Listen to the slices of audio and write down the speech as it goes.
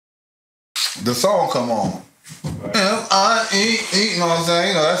the song come on. Right. I eat, you know what I'm saying?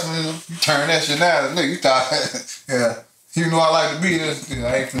 You know, that's when you turn that shit down. Nigga, you thought, yeah, you know I like to be this. You know,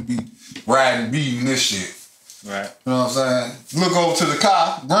 I ain't gonna be riding, beating this shit. Right. You know what I'm saying? Look over to the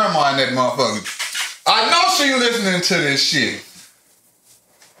car, grandma and that motherfucker. I know she listening to this shit.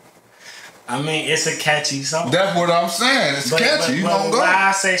 I mean, it's a catchy song. That's what I'm saying. It's catchy. You gonna go. Why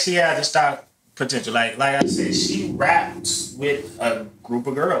I say she has the stock potential. Like I said, she raps with a group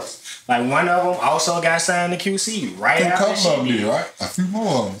of girls. Like one of them also got signed to QC right after she did. Right? A few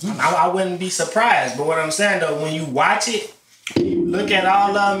more of them too. I wouldn't be surprised. But what I'm saying though, when you watch it, you look at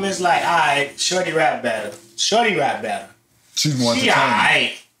all of them, it's like, all right, Shorty rap better. Shorty rap better. She's more entertaining.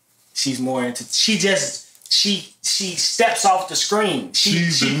 Alright. She's more into. She steps off the screen.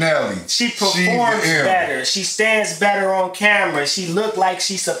 She's the Nelly. She performs better. She stands better on camera. She look like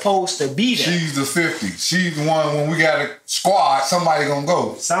she's supposed to be there. She's the 50. She's the one when we got a squad, somebody gonna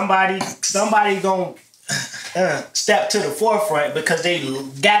go. Somebody gonna step to the forefront because they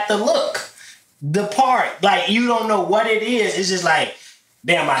got the look. The part. Like, you don't know what it is. It's just like,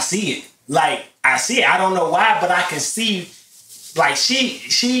 damn, I see it. Like, I see it. I don't know why, but I can see. Like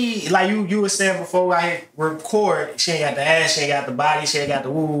she like you were saying before I hit record, she ain't got the ass, she ain't got the body, she ain't got the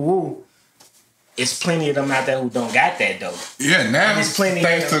woo woo woo. It's plenty of them out there who don't got that though. Yeah, now it's plenty.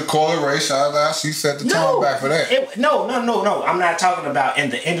 Thanks to Coyle Ray, shout out, she set the tone back for that. No. I'm not talking about in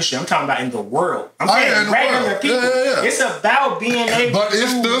the industry. I'm talking about in the world. I'm saying regular people. Yeah. It's about being able. But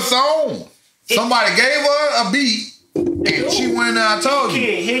it's the song. Somebody gave her a beat. And she went out and told you.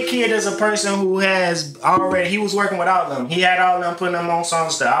 Hit Kid is a person who has already, he was working with all of them. He had all of them putting them on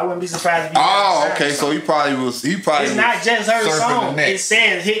songs stuff. I wouldn't be surprised if he okay, so he probably was. It's not just her song. It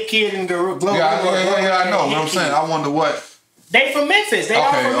says Hit Kid and Glorilla. Yeah, I know. What I'm saying, I wonder what. They from Memphis. They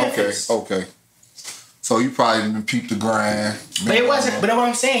all from Memphis. Okay. So you probably didn't peep the grind. But it wasn't. But what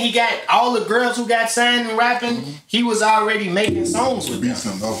I'm saying, he got all the girls who got signed and rapping. Mm-hmm. He was already making songs with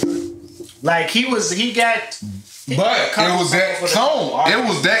them. Okay. Like he got. But it was that song. It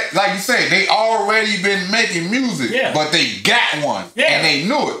was that, like you said, they already been making music, but they got one, and they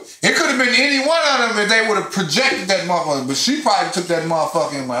knew it. It could have been any one of them if they would have projected that motherfucker, but she probably took that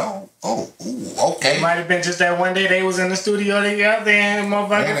motherfucker and like, okay. It might have been just that one day they was in the studio together and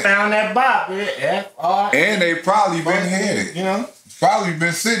motherfucker found that bop. And they probably been headed. You know? Probably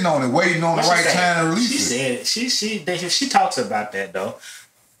been sitting on it, waiting on the right time to release it. She talks about that though.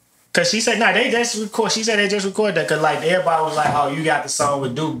 Cause she said, they just record. She said they just recorded that. Cause like everybody was like, oh, you got the song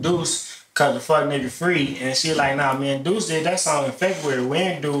with Deuce, cause the fuck nigga free. And she like, nah, man, Deuce did that song in February. We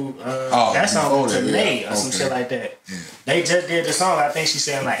ain't do that song until May or some shit like that. Yeah. They just did the song. I think she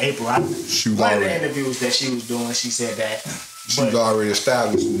said in like April. One of the interviews that she was doing, she said that. She was already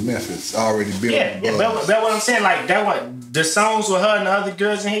established in Memphis, already built. Yeah, but what I'm saying, like that what the songs with her and the other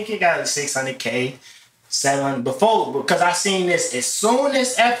girls in here got 600K. 700 before, because I seen this as soon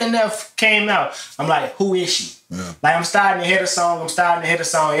as FNF came out. I'm like, who is she? Yeah. Like I'm starting to hear the song.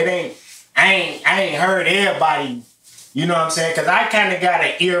 It ain't. I ain't heard everybody. You know what I'm saying? Because I kind of got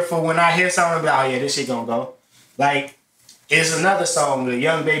an ear for when I hear something. I'm like, oh yeah, this shit gonna go. Like it's another song, the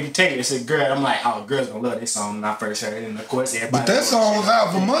Young Baby Taylor. It's a girl. I'm like, oh, girls gonna love this song when I first heard it. And of course, everybody. But that song was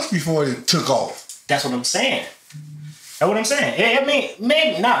out for months before it took off. That's what I'm saying. That's what I'm saying. I mean,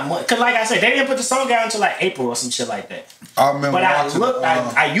 maybe not much. Because like I said, they didn't put the song out until like April or some shit like that. I remember but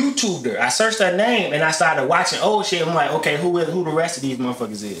I YouTubed her. I searched her name and I started watching old shit. I'm like, okay, who the rest of these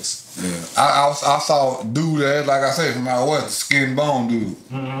motherfuckers is? Yeah. I saw a dude that, like I said, from out west, the Skin Bone dude.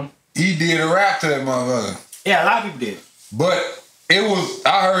 Mm-hmm. He did a rap to that motherfucker. Yeah, a lot of people did. But it was,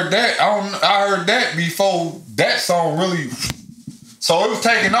 I heard that before that song really, so it was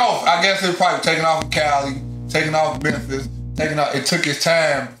taking off. I guess it was probably taking off in Cali. Taking off Memphis, it took its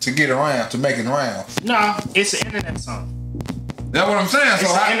time to get around, to make it around. No, it's an internet song. That's what I'm saying. It's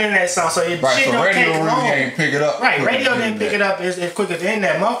an internet song, so it shit don't radio take really long. ain't pick it up. Right, radio didn't pick it up as quick as the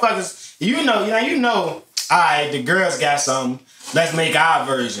internet. Motherfuckers, you know, alright, the girls got something, let's make our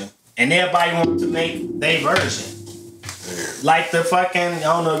version. And everybody wants to make their version. Yeah. Like the fucking, I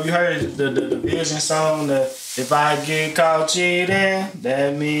don't know if you heard the Vision song, if I get caught cheating,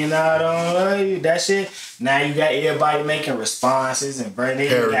 that mean I don't love you. That shit. Now you got everybody making responses and Bernie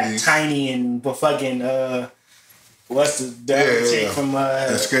got Tiny and fucking what's the chick from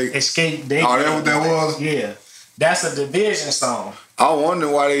Escape? That's what that was? Yeah. That's a Division song. I wonder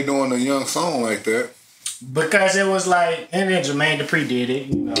why they doing a young song like that. Because it was like, and then Jermaine Dupri did it,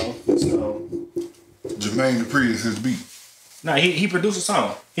 you know. So Jermaine Dupri is his beat. No, he produced a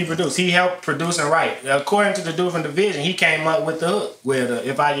song. He helped produce and write. According to the dude from Division, he came up with the hook with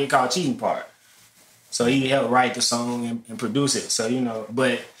If I Get Caught Cheating part. So he helped write the song and produce it. So, you know,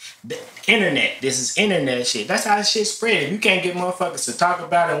 but the internet, this is internet shit. That's how shit spread. You can't get motherfuckers to talk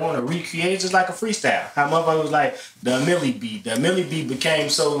about it and want to recreate just like a freestyle. How motherfuckers was like the Millie beat. The Millie beat became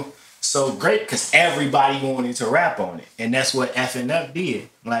so great because everybody wanted to rap on it. And that's what FNF did.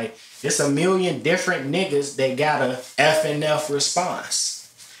 Like, it's a million different niggas that got a FNF response.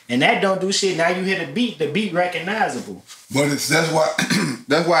 And that don't do shit. Now you hit a beat, the beat recognizable. But that's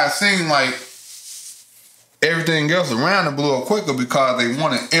why it seemed like everything else around it blew up quicker because they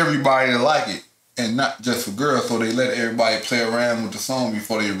wanted everybody to like it. And not just for girls, so they let everybody play around with the song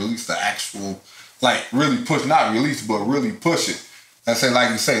before they release the actual, like, really push, not release, but really push it. I say, like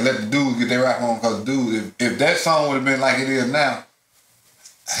you say, let the dudes get their rap on, because dudes, if that song would have been like it is now,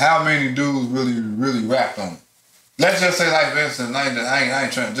 how many dudes really rapped on it? Let's just say, like, for instance, I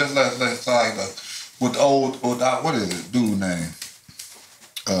ain't trying, just let's say, like, with the old, what is it, dude name?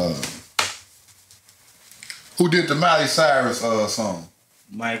 Who did the Miley Cyrus song?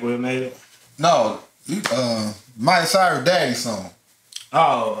 Mike Will made it? No, Miley Cyrus Daddy song.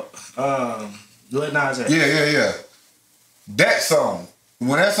 Oh, Lil Nas X. Yeah. That song,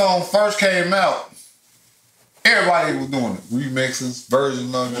 when that song first came out, everybody was doing it. Remixes,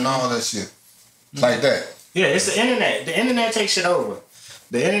 versions of it, and all that shit. Like that. Yeah, it's the internet. The internet takes shit over.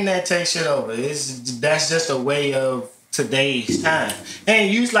 That's just a way of today's time.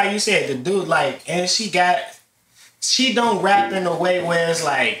 And like you said, the dude, like, and she don't rap in a way where it's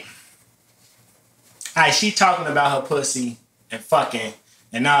like, alright, she talking about her pussy and fucking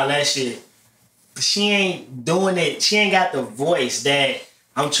and all that shit. But she ain't doing it. She ain't got the voice that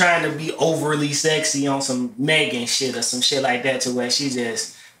I'm trying to be overly sexy on some Megan shit or some shit like that, to where she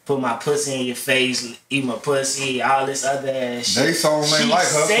just put my pussy in your face, eat my pussy, all this other ass shit. They song ain't like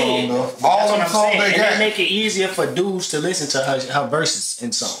her song though. All them songs they got. And make it easier for dudes to listen to her verses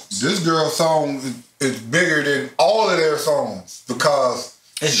and songs. This girl's song is bigger than all of their songs because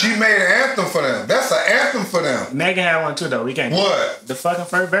she made an anthem for them. That's an anthem for them. Megan had one too though. We can't. What? The fucking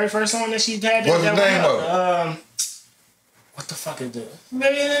very first song that she had. What's the name of it? What the fuck is it? You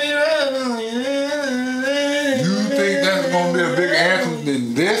think that's gonna be a bigger anthem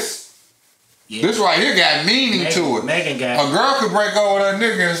than this? Yeah. This right here got meaning to it. Megan got a girl could break over with her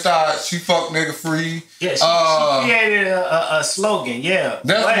nigga and start, she fuck nigga free. Yeah, she created a slogan, yeah.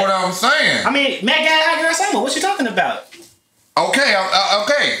 That's what I'm saying. I mean, Megan got a girl summer. What you talking about? Okay,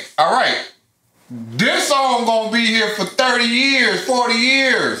 all right. This song gonna be here for 30 years, 40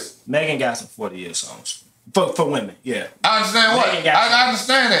 years. Megan got some 40-year songs. For women, yeah. I understand what? I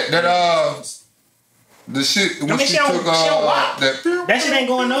understand that the shit when she took that shit ain't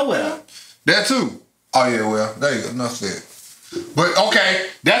going nowhere. That too. Oh yeah, well, there you go. Enough said. But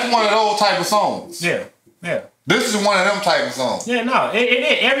okay, that's one of those type of songs. Yeah. This is one of them type of songs. Yeah, no.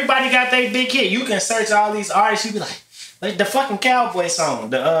 Everybody got their big hit. You can search all these artists, you be like the fucking Cowboy song,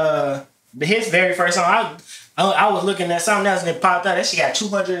 his very first song. I was looking at something else and it popped out. That shit got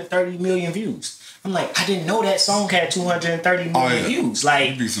 230 million views. I'm like, I didn't know that song had 230 million views. Like,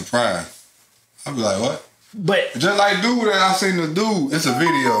 you'd be surprised. I'd be like, what? But just like dude that I seen the dude, it's a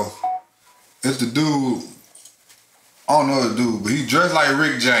video. It's the dude, I don't know the dude, but he dressed like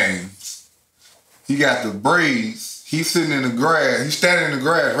Rick James. He got the braids. He's sitting in the grass. He's standing in the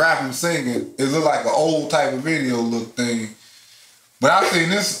grass, rapping, singing. It looked like an old type of video look thing. But I seen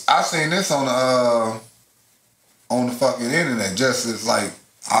this on the fucking internet. Just as like,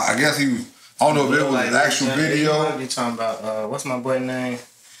 I guess he was, I don't know if it was an actual video. You talking about what's my boy name?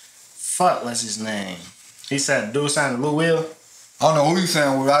 Fuck, what's his name? He said dude signed to Lou Will. I don't know who he's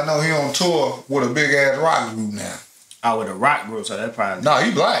saying with. I know he on tour with a big ass rock group now. Oh, with a rock group, so that probably. No, he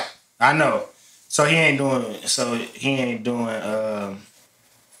black. I know. So he ain't doing.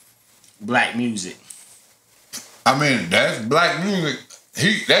 Black music. I mean, that's black music.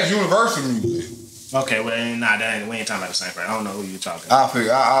 That's universal music. Okay, well, we ain't talking about the same person. I don't know who you're talking about.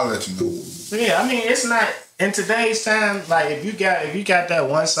 I'll let you know. So yeah, I mean, it's not in today's time. Like if you got that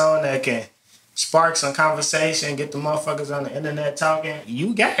one song that can spark some conversation, get the motherfuckers on the internet talking,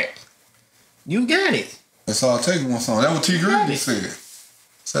 you got it. You got it. That's all it takes, one song. That's what T. Grizzly said.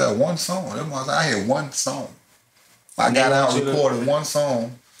 Said one song. I had one song. I got out and recorded one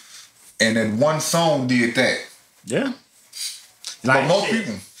song, and then one song did that. Yeah. Like most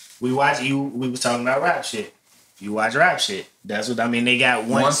people. We was talking about rap shit. You watch rap shit. That's what I mean. They got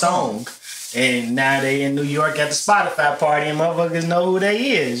one song. And now they in New York at the Spotify party and motherfuckers know who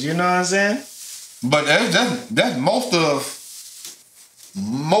they is. You know what I'm saying? But that's most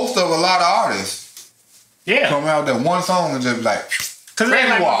of a lot of artists. Yeah. Come out that one song and just like. Cause it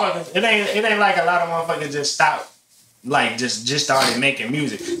ain't like a lot of motherfuckers just stop like just started making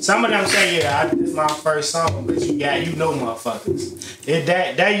music. Some of them say, yeah, this is my first song, but you know motherfuckers.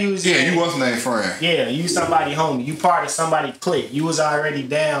 That usually, yeah, you wasn't their friend. Yeah, you somebody homie. You part of somebody clique. You was already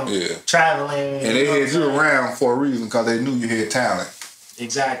down traveling. And they had you around for a reason because they knew you had talent.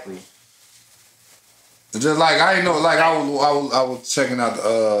 Exactly. Just like I didn't know, like I was checking out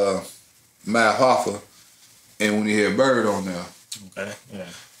the Matt Hoffa, and when he had Bird on there. Okay. Yeah.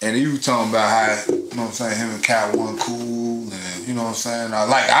 And he was talking about how, you know what I'm saying, him and Cat one cool, and you know what I'm saying.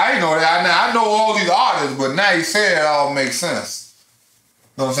 Like I didn't know that. I know all these artists, but now he said it all makes sense.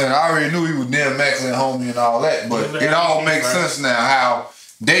 You know what I'm saying? I already knew he was DMX and homie and all that, but it all makes sense now how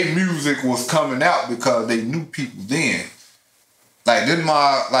their music was coming out because they knew people then. Like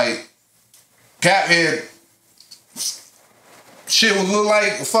Cap had shit was look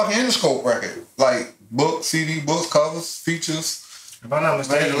like a fucking Interscope record, like books, CD, books, covers, features. If I'm not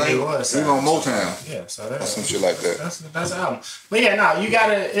mistaken, it was. We on Motown. Yeah, so that's some shit like that. That's the album. But yeah, no, you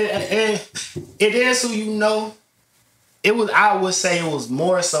gotta. It is who you know. It was. I would say it was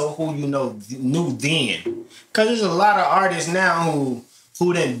more so who you know knew then, because there's a lot of artists now who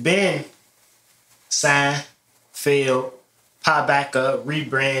done been signed, failed, pop back up,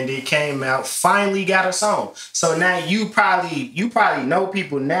 rebranded, came out, finally got a song. So now you probably know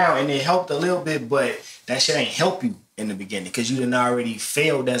people now, and it helped a little bit, but that shit ain't help you in the beginning because you done already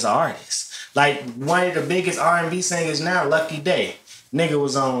failed as an artist. Like one of the biggest R&B singers now, Lucky Day. Nigga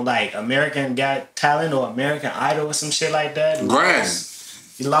was on like American Got Talent or American Idol or some shit like that. He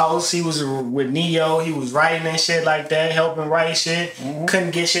lost. He was with Neo. He was writing and shit like that, helping write shit. Mm-hmm.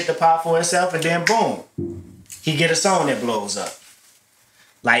 Couldn't get shit to pop for himself, and then boom, he get a song that blows up.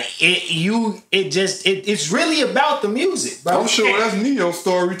 Like it's really about the music, bro. I'm sure that's Neo's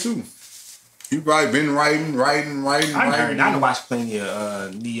story too. He probably been writing. I watched plenty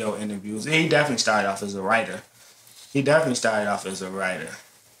of Neo interviews. He definitely started off as a writer.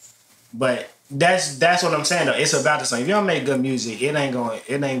 But that's what I'm saying though. It's about the song. If you don't make good music,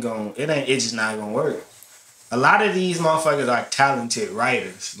 it's just not gonna work. A lot of these motherfuckers are talented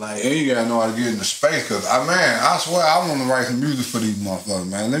writers. Like, and you gotta know how to get into space, cause I swear I want to write some music for these motherfuckers,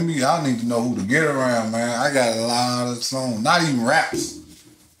 man. I need to know who to get around, man. I got a lot of songs, not even raps. I'm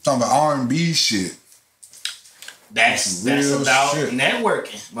talking about R&B shit. That's about shit.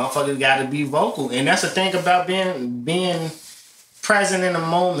 Networking. Motherfuckers gotta be vocal. And that's the thing about being present in the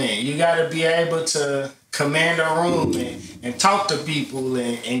moment. You gotta be able to command a room and talk to people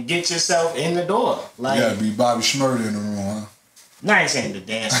and get yourself in the door. Like, you gotta be Bobby Shmurda in the room, huh? No, I ain't saying the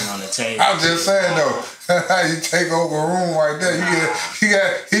dancing on the table. I'm just saying though, how you take over a room right there.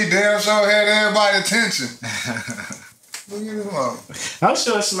 He damn sure had everybody's attention. Look at him up. I'm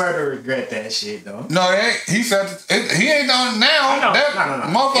sure Smurder regret that shit though. No, he said he ain't done it now. No.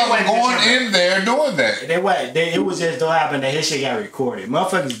 Motherfuckers going in there doing that. It was just don't happen that his shit got recorded.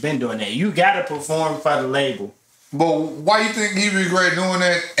 Motherfuckers been doing that. You gotta perform for the label. But why you think he regret doing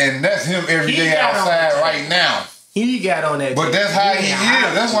that? And that's him every day outside right now. He got on that. But that's how he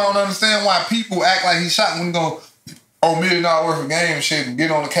is. That's why I don't understand why people act like he's shot when he go, $1 million worth of game shit and get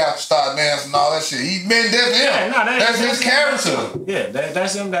on the couch, start dancing and all that shit. That's him. That's his character. Yeah,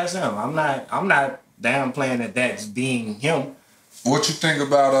 that's him. I'm not downplaying that's being him. What you think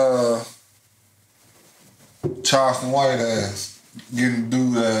about Charleston White ass getting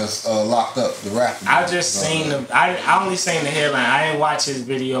dude ass locked up, the rapper? I just seen them. I only seen the headline. I didn't watch his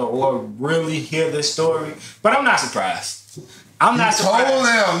video or really hear the story, but I'm not surprised. I'm not surprised. Told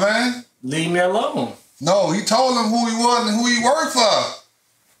him, man. Leave me alone. No, he told him who he was and who he worked for.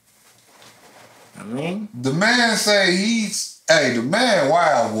 I mean, the man say the man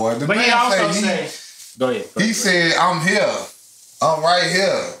wild boy. The but man he also say, go ahead. He said, I'm here. I'm right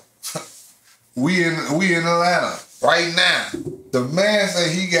here. we in Atlanta right now. The man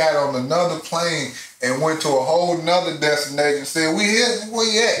said he got on another plane and went to a whole nother destination. Said, we here,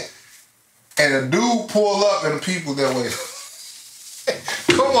 where you at? And a dude pull up and the people that way.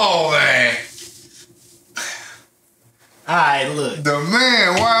 Come on, man. Alright, look. The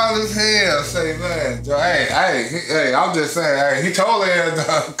man wild as hell say, man, hey, I'm just saying, he told him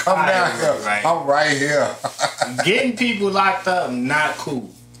to come down here. Right. I'm right here. Getting people locked up, not cool.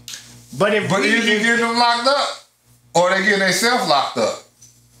 But is he getting them locked up? Or they getting themselves locked up?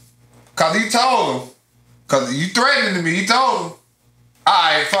 Cause he told him, cause you threatening me, he told him,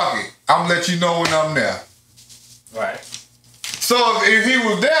 alright, fuck it. I'm gonna let you know when I'm there. Right. So if he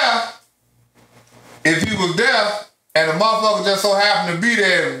was there, and the motherfucker just so happened to be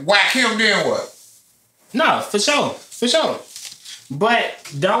there and whack him, then what? No, for sure. But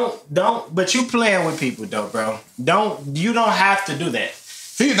but you playing with people though, bro. You don't have to do that.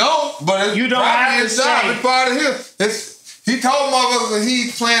 He don't, but it's you don't have his job. It's part of his. He told motherfuckers that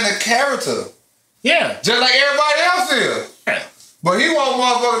he's playing a character. Yeah. Just like everybody else is. Yeah. But he want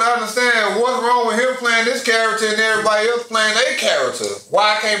motherfuckers to understand what's wrong with him playing this character and everybody else playing their character.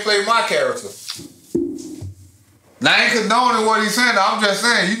 Why I can't play my character? Now I ain't condoning what he's saying. I'm just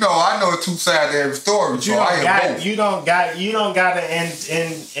saying, you know, I know two sides to every story. But you don't got to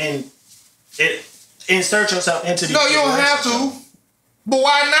insert yourself into these. No, you don't have to. But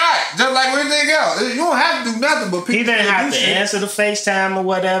why not? Just like anything else. You don't have to do nothing but people. He didn't have to answer the FaceTime or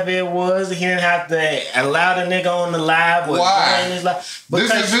whatever it was. He didn't have to allow the nigga on the live. Why? His life.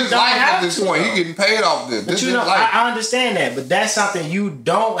 This is his life at this point. He getting paid off this. But you know, I understand that. But that's something you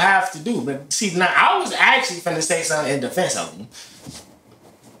don't have to do. But see, now I was actually finna say something in defense of him.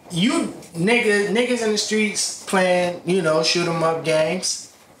 You niggas in the streets playing, you know, shoot 'em up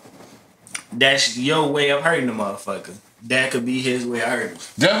games. That's your way of hurting the motherfucker. That could be his way of hurting.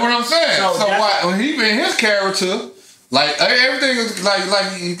 That's what I'm saying. So why, when he been his character, like everything is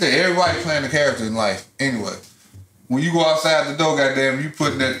like you think everybody playing the character in life. Anyway, when you go outside the door, goddamn, you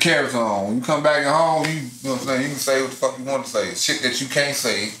putting that character on. When you come back at home, you know what I'm saying, you can say what the fuck you want to say. Shit that you can't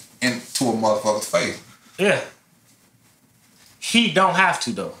say into a motherfucker's face. Yeah. He don't have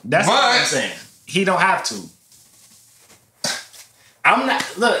to though. That's what I'm saying. He don't have to. I'm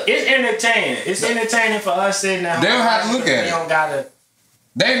not. Look, it's entertaining. It's entertaining for us sitting there. They don't have to look at it. They don't gotta.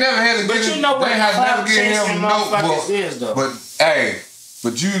 They never had to get him. But you know what? They have never get him notebook. Is though. But hey,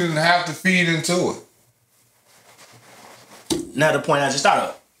 but you didn't have to feed into it. Now the point I just thought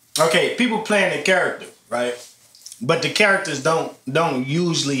of. Okay, people playing the character, right? But the characters don't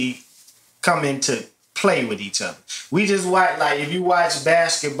usually come into play with each other. We just watch, like if you watch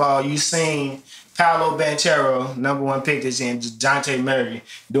basketball, you seen Paolo Banchero, #1 pick this year, and DeJounte Murray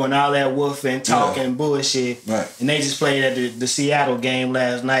doing all that woofing, talking bullshit. Right. And they just played at the Seattle game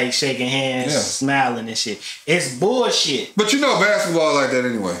last night, shaking hands, smiling and shit. It's bullshit. But you know basketball like that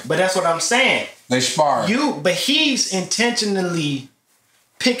anyway. But that's what I'm saying. They sparring. But he's intentionally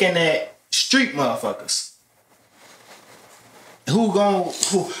picking at street motherfuckers.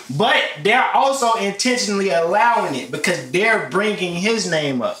 But they're also intentionally allowing it because they're bringing his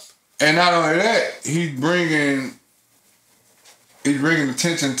name up. And not only that, he's bringing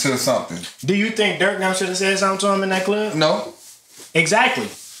attention to something. Do you think Dirk now should have said something to him in that club? No. Exactly.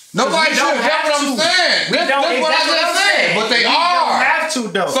 Nobody should. That's what I'm saying. That's what I'm saying. But they are. Don't have to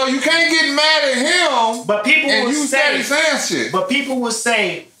though. So you can't get mad at him. But people will say saying shit. But people will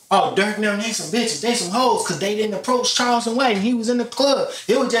say, oh, Dirk now they some bitches, they some hoes, because they didn't approach Charleston White and he was in the club.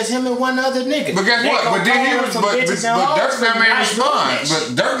 It was just him and one other nigga. But guess what? But then Dirk never may respond.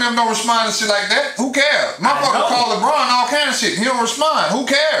 But Dirk never don't respond to shit like that. Who cares? My fucker call LeBron all kind of shit. He don't respond. Who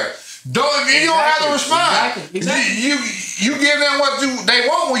cares? You don't have to respond. Exactly. You give them what they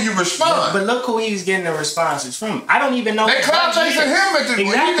want when you respond. But look who he's getting the responses from. I don't even know. They cloud chasing him at the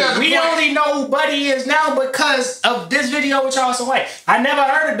exactly. We only know who Buddy is now because of this video with Charleston White. I never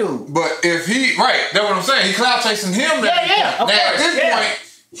heard a dude. But if he that's what I'm saying. He cloud chasing him. Yeah. Now at this point,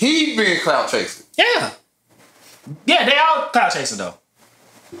 he being cloud chasing. Yeah. Yeah, they all cloud chasing though.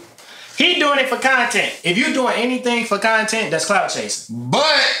 He doing it for content. If you're doing anything for content, that's cloud chasing.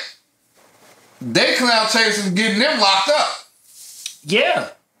 But they cloud chasing getting them locked up. Yeah.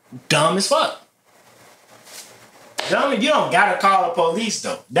 Dumb as fuck. Dumb, you don't gotta call the police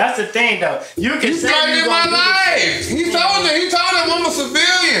though. That's the thing though. You can say threatening my life. He told him I'm a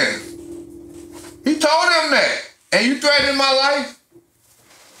civilian. He told him that. And you threatening my life?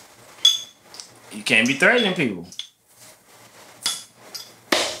 You can't be threatening people.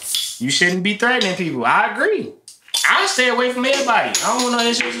 You shouldn't be threatening people. I agree. I stay away from everybody. I don't want no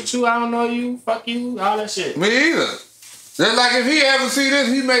issues with you. I don't know you. Fuck you. All that shit. Me either. Just like if he ever see this,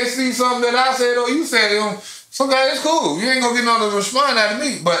 he may see something that I said or you said. So guys, it's cool. You ain't gonna get no response out of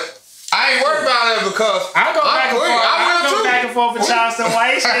me. But I ain't worried about it because I go back and forth. I go back and forth with Charleston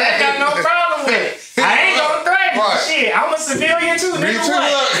White. Shit, I got no problem with it. I ain't gonna threaten you. Shit, I'm a civilian too. Me too.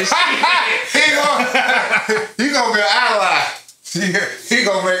 He gonna be an ally. He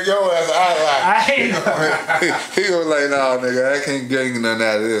gonna make your ass an ally. He gonna like, nah, nigga, I can't get nothing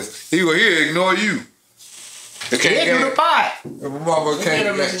out of this. He'll ignore you. He'll do the pod. I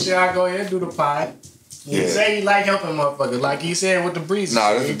go ahead and do the pod. He say he like helping motherfuckers, like he said with the breeze.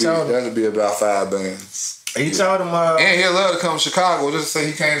 Nah, that'll be about 5 bands. He told him, and he'll love to come to Chicago. Just say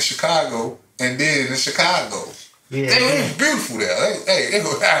he came to Chicago and did in Chicago. Yeah, it was beautiful there.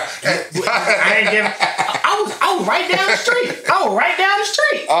 I was right down the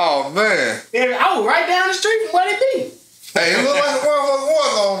street. Oh man. Yeah, I was right down the street from where it be. Hey, it looked like a motherfucker war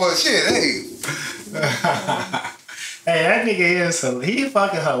zone, but shit, hey. Hey, that nigga is he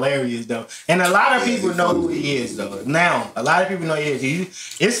fucking hilarious though, and a lot of people know who he is though. Now, a lot of people know he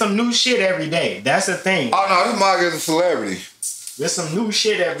is. It's some new shit every day. That's the thing. Oh no, this motherfucker is a celebrity. There's some new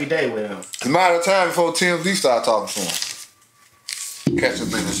shit every day with him. It's a matter of time before TMZ start talking to him. Catch him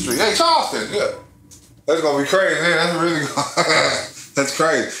in the street. Hey, Charleston, yeah. That's gonna be crazy. Man. That's really that's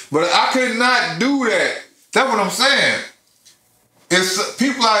crazy. But I could not do that. That's what I'm saying. It's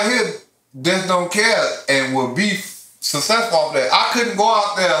people out here just don't care and will be successful off that. I couldn't go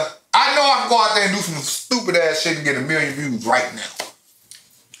out there. I know I can go out there and do some stupid ass shit and get 1 million views right now.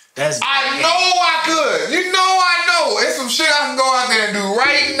 I know I could. You know I know. It's some shit I can go out there and do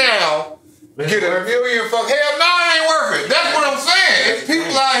right now. Get 1 million fuck. Hell no, it ain't worth it. That's what I'm saying. It's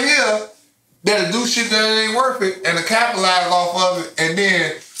people out here that'll do shit that ain't worth it and to capitalize off of it and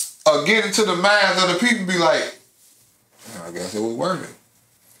then get into the minds of the people and be like, I guess it was worth it.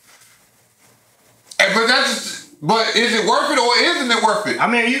 But is it worth it or isn't it worth it? I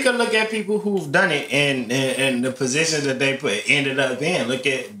mean, you can look at people who've done it and the positions that they ended up in. Look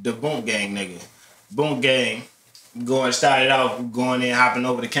at the Boom Gang nigga. Boom Gang started out going in, hopping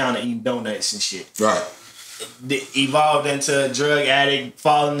over the counter, eating donuts and shit. Right. Evolved into a drug addict,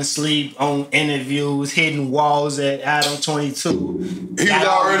 falling asleep on interviews, hitting walls at Adam 22. He was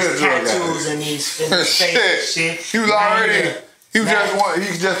already a drug addict. And his face shit. He was already. He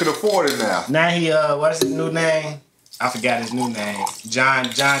just could afford it now. Now he what is his new name? I forgot his new name. John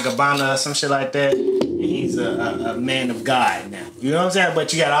Gabbana or some shit like that. And he's a man of God now. You know what I'm saying?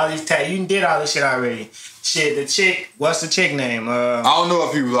 But you got all these you did all this shit already. Shit, the chick, what's the chick name? I don't know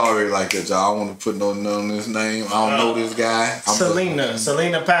if he was already like that, y'all. I don't want to put none on his name. I don't know this guy.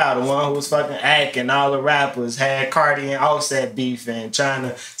 Selena Powell, the one who was fucking acting. All the rappers had Cardi and Offset beef and trying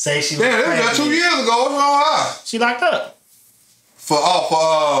to say she was that was 2 years ago. What's wrong with her? She locked up.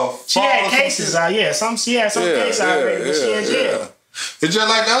 She had cases out, she had some cases already, but she in jail. It's just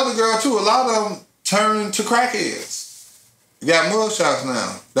like the other girl too. A lot of them turned to crackheads. You got mugshots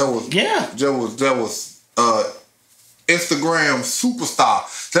now. That was Instagram superstar.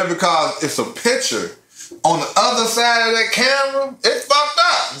 Just because it's a picture on the other side of that camera, it's fucked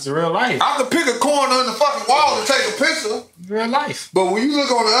up. It's real life. I could pick a corner on the fucking wall and take a picture. Real life. But when you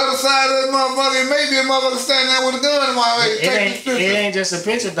look on the other side of that motherfucker, maybe a motherfucker standing there with a gun in my face. It ain't just a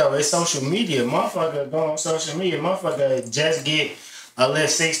picture though. It's social media. Motherfucker go on social media. Motherfucker just get a little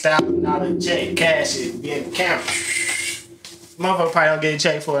 $6,000 check, cash it, be in the camera. Motherfucker probably don't get a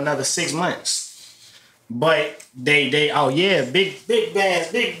check for another 6 months. But they big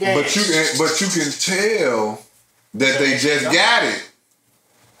bands. But you can tell that they just got it.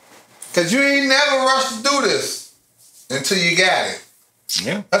 Cause you ain't never rushed to do this until you got it.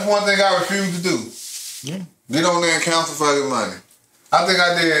 Yeah. That's one thing I refuse to do. Yeah. Get on there and counsel for your money. I think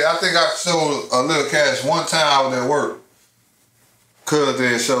I did. I think I showed a little cash one time I was at work. Cuz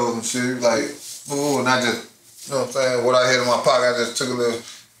they showed some shit like, ooh, and I just, you know what I'm saying, what I had in my pocket, I just took a little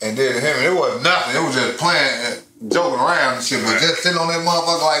and did it to him. And it wasn't nothing. It was just playing, joking around and shit. But just sitting on that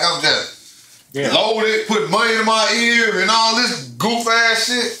motherfucker like I'm just loaded, put money in my ear and all this goof ass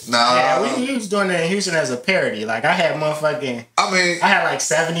shit. Nah. Yeah, we was doing that in Houston as a parody. Like I had I had like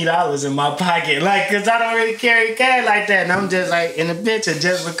 $70 in my pocket. Like, cause I don't really carry cash like that. And I'm just like in the picture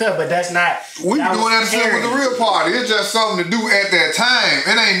just because, but that's not. We doing that shit with the real party. It's just something to do at that time.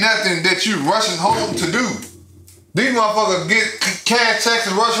 It ain't nothing that you rushing home to do. These motherfuckers get cash checks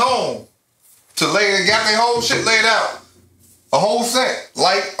and rush home to got their whole shit laid out. A whole set.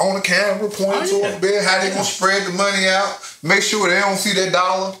 Light on the camera, pointing towards the bed, how they gonna spread the money out, make sure they don't see that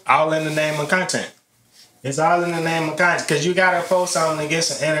dollar. All in the name of content. It's all in the name of content. Cause you gotta post something to get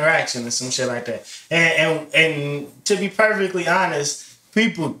some interaction and some shit like that. And to be perfectly honest,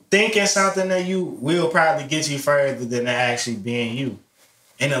 people thinking something that you will probably get you further than actually being you.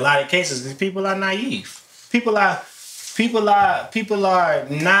 In a lot of cases, because people are naive. People are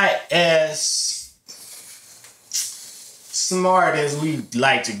not as smart as we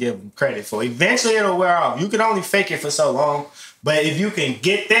like to give them credit for. Eventually it'll wear off. You can only fake it for so long, but if you can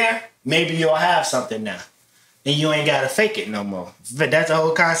get there, maybe you'll have something now. And you ain't gotta fake it no more. But that's the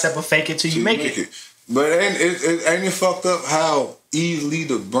whole concept of fake it till you make it. But ain't it fucked up how easily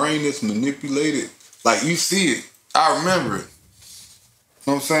the brain is manipulated? Like you see it. I remember it. You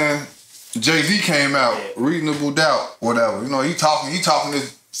know what I'm saying? Jay-Z came out, Reasonable Doubt, whatever. You know, he talking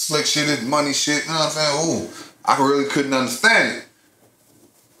this slick shit, this money shit, you know what I'm saying? Ooh, I really couldn't understand it.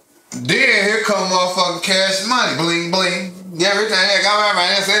 Then here come motherfucking Cash Money, bling bling. Everything I got my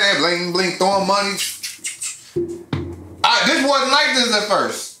man say that bling bling, throwing money. This wasn't like this at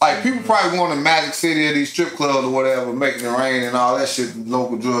first. Like people probably want a Magic City or these strip clubs or whatever, making it rain and all that shit,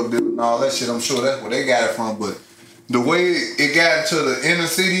 local drug dealers and all that shit. I'm sure that's where they got it from. But the way it got into the inner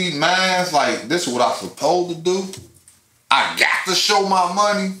city minds, like, this is what I'm supposed to do. I got to show my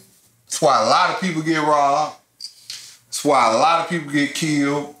money. That's why a lot of people get robbed. That's why a lot of people get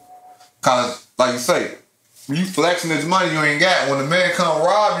killed. Cause, like you say, when you flexing this money you ain't got it. When the man come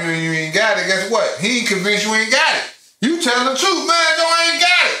rob you and you ain't got it, guess what? He ain't convinced you ain't got it. You telling the truth, man, yo, I ain't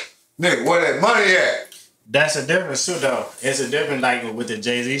got it. Nigga, where that money at? That's a difference too, though. It's a difference, like with the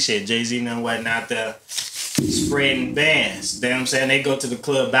Jay-Z shit. Jay-Z and wasn't out there spreading bands. You know what I'm saying? They go to the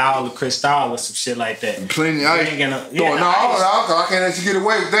club, buy all the crystal or some shit like that. Plenty of ice. I can't let you get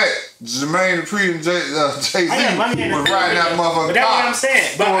away with that. Jermaine Dupri and Jay-Z was riding that motherfucker. But that's what I'm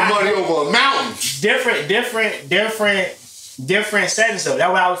saying. Throwing money over a mountain. Different settings, though.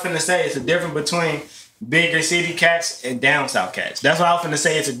 That's what I was finna say. It's a difference between bigger city cats and down south cats. That's what I was finna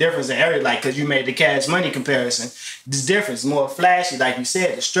say. It's a difference in area, like, because you made the cash money comparison. This difference, more flashy, like you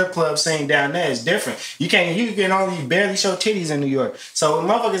said. The strip club scene down there is different. You can only barely show titties in New York. So when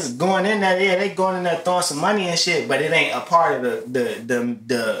motherfuckers going in there, yeah, they going in there throwing some money and shit, but it ain't a part of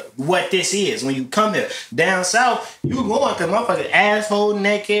the what this is. When you come here down south, you going because motherfuckers asshole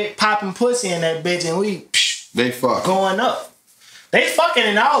naked, popping pussy in that bitch, and they fuck going up. They fucking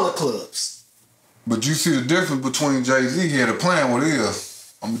in all the clubs. But you see the difference between Jay-Z. He had a plan what it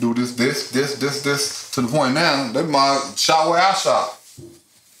is. I'm gonna do this to the point now. That my shot where I shot.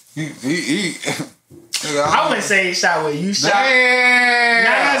 He I wouldn't say he shot where you shot. Damn. No,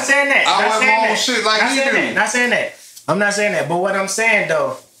 I'm not saying that. I went my own shit like he do. Not saying that. I'm not saying that. But what I'm saying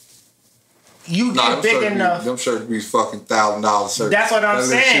though, you get big enough. Them shirts be fucking $1,000 shirts. That's what I'm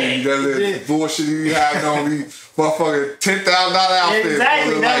saying. That little bullshit you having on me, motherfucking $10,000 outfit.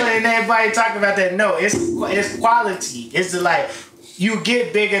 Exactly. That's what everybody talking about that. No, it's quality. It's like you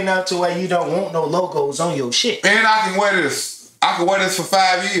get big enough to where you don't want no logos on your shit. And I can wear this. I can wear this for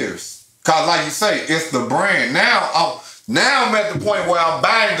 5 years. Cause like you say, it's the brand. Now I'm at the point where I'm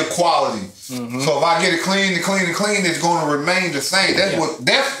buying the quality. Mm-hmm. So if I get it clean, it's going to remain the same. That's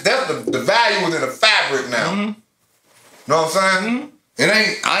the value within the fabric now. Mm-hmm. Know what I'm saying?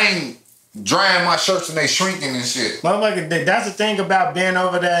 Mm-hmm. I ain't drying my shirts and they shrinking and shit. Motherfucker, that's the thing about being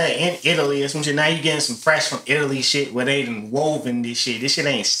over there in Italy or some shit. Now you getting some fresh from Italy shit where they done woven this shit. This shit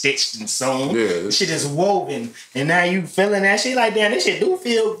ain't stitched and sewn. Yeah. This shit is woven. And now you feeling that shit like, damn, this shit do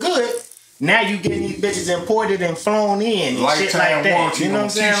feel good. Now you getting these bitches imported and flown in and shit like that. You know what I'm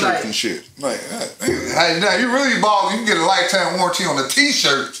saying? T-shirts and shit. Like, hey, now you really ball. You can get a lifetime warranty on the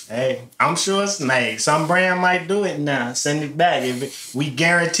T-shirt. Hey, I'm sure it's like some brand might do it now. Send it back. If we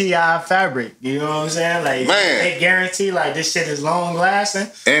guarantee our fabric. You know what I'm saying? Like, man, they guarantee like this shit is long lasting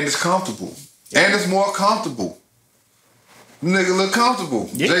and it's comfortable and it's more comfortable. Nigga look comfortable.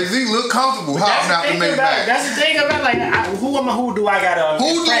 Yeah. Jay-Z look comfortable. That's the thing about like who do I gotta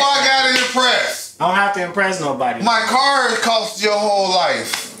impress? I don't have to impress nobody. My car has cost your whole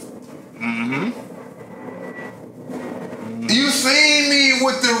life. Mm-hmm. You seen me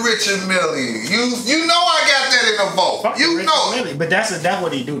with the Richard Millie. You know I got that in the vault. Fuck you know it. But that's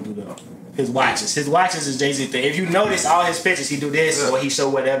what he do though. His watches is Jay-Z thing. If you notice all his pictures, he do this or he show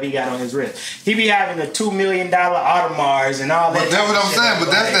whatever he got on his wrist. He be having the $2 million Audemars and all that. But that's what I'm saying. But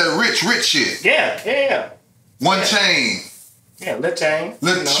that's that rich shit. Yeah. One chain. Yeah, little chain.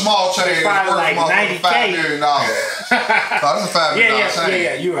 Little small chain. It's probably like $90K. $5 million. That's a $5 million chain.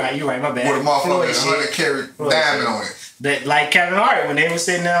 Yeah. You're right. My bad. With a motherfucking 100 carat diamond on it. That like Kevin Hart when they was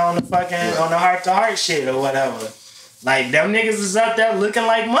sitting there on the fucking on the heart to heart shit or whatever. Like, them niggas is up there looking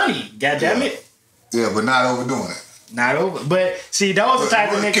like money. God damn it. Yeah, but not overdoing it. Not over. But, see, those are the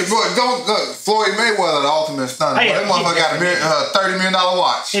type of niggas. Floyd Mayweather, the ultimate stunner. That motherfucker got a $30 million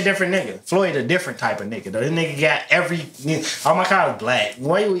watch. He a different nigga. Floyd a different type of nigga, though. This nigga got every... All my car is black.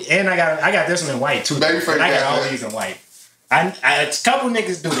 And I got this one in white, too. I got all these in white. A couple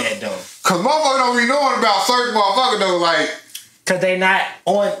niggas do that, though. Because motherfuckers don't be knowing about certain motherfuckers, though, like... Because they not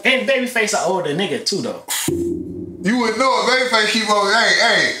on... And Babyface an older nigga, too, though. You would know if Babyface keep on,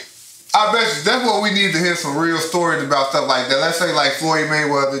 hey, I bet you that's what we need to hear some real stories about stuff like that. Let's say like Floyd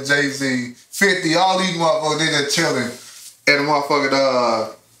Mayweather, Jay-Z, 50, all these motherfuckers, they just chilling at the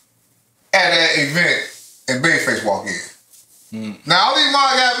motherfucking, at that event and Babyface walk in. Now all these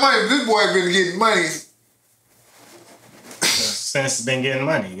motherfuckers got money, this boy been getting money. Since been getting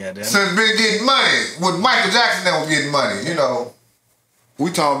money, goddamn. Since been getting money. With Michael Jackson that was getting money, you know. We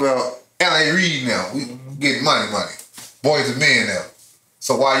talking about L.A. Reid now. We getting money. Boys and men now.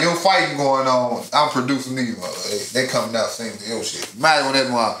 So while your fighting going on, I'm producing these motherfuckers. They coming out singing your shit. Matter with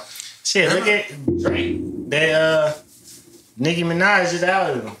that one. Shit, look at Drake. They Nicki Minaj is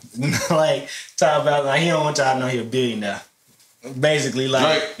out of them. Like, talk about like he don't want y'all to know he a billionaire. Basically,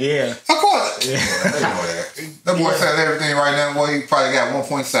 like, Drake. Yeah. Of course. Yeah. They know that. That boy said everything right now. Boy, he probably got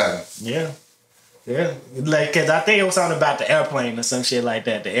 1.7. Yeah. Yeah. Like, cause I think it was something about the airplane or some shit like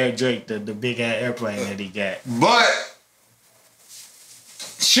that. The Air Drake, the big ass airplane that he got. But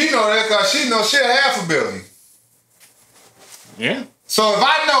she know that because she know she $500 million. Yeah. So if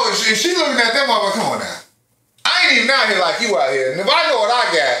I know, if she looking at that motherfucker, come on now. I ain't even out here like you out here. And if I know what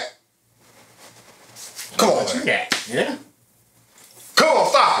I got, come on. What you got? Yeah. Come on,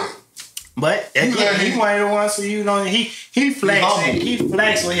 stop it. But again, he one of the ones who you know he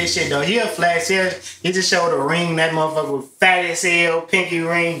flex with his shit though. He'll flex here. He just showed a ring. That motherfucker was fat as hell, pinky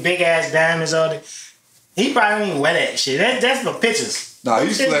ring, big ass diamonds on it. He probably don't even wear that shit. That's for pictures. Nah,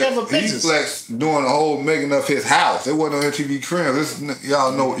 he flexed doing the whole making of his house. It wasn't on MTV Crib.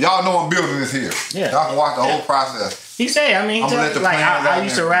 Y'all know I'm building this here. Yeah. Y'all can watch the whole process. He said, I mean, I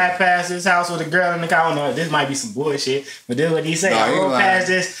used to ride past his house with a girl in the car. I don't know, this might be some bullshit, but this is what he said. I rode past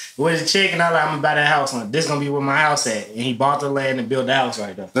this with a chick and I'm like, I'm gonna buy that house. This gonna be where my house at. And he bought the land and built the house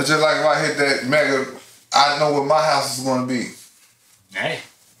right there. That's just like if I hit that mega, I know where my house is gonna be. Hey.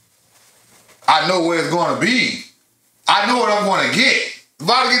 I know where it's gonna be. I know what I'm gonna get. If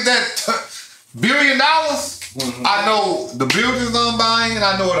I get that $1 billion, I know the buildings I'm buying.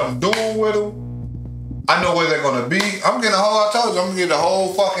 I know what I'm doing with them. I know where they're gonna be. I'm getting I told you, I'm gonna get the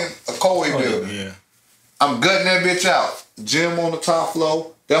whole fucking Koei building. Yeah. I'm gutting that bitch out. Gym on the top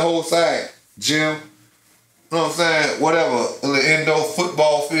floor. That whole side. Gym. You know what I'm saying? Whatever. A little indoor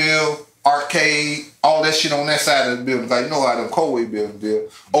football field, arcade, all that shit on that side of the building. Like, you know how them Koei buildings do.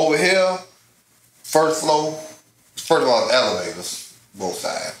 Over here, first floor. First of all, it's elevators, both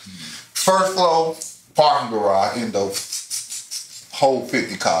sides. First floor, parking garage, indoor, hold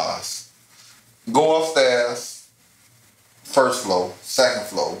 50 cars. Go upstairs, first floor, second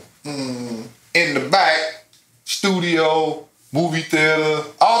floor. In the back, studio, movie theater,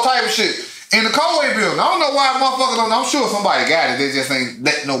 all type of shit. In the Koei building, I don't know why motherfuckers don't know. I'm sure somebody got it. They just ain't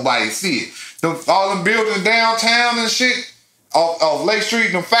let nobody see it. All them buildings downtown and shit, off Lake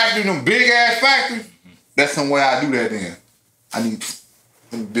Street, them factories, them big ass factories. That's somewhere I do that in. I need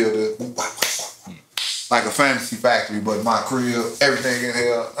to build it like a fantasy factory, but my crib, everything in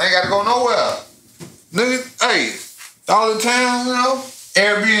here. I ain't got to go nowhere. Nigga, hey, all in town, you know,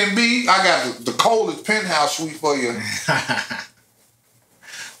 Airbnb. I got the coldest penthouse suite for you.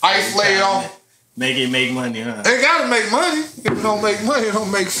 Ice laid off. Make it make money, huh? They got to make money. If it don't make money, it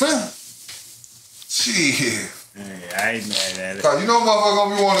don't make sense. Shit. Yeah, I ain't mad at it. Cause you know motherfucker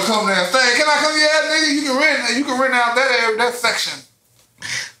gonna be wanting to come there and say, can I come here, nigga? You can rent out that area, that section.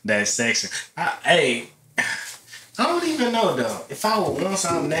 That section. I don't even know though. If I would want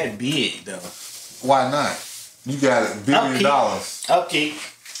something that big though. Why not? You got $1 billion. Upkeep.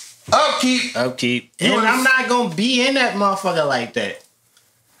 And I'm not gonna be in that motherfucker like that.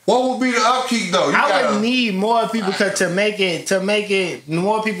 What would be the upkeep though? I would need more people to make it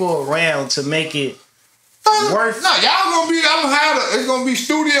more people around to make it worth. No, y'all gonna be. It's gonna be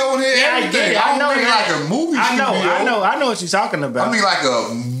studio in here. Yeah, everything. I know mean like a movie studio. I know what you're talking about. I mean like a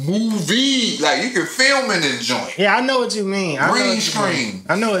movie. Like you can film in this joint. Yeah, I know what you mean. Green screen.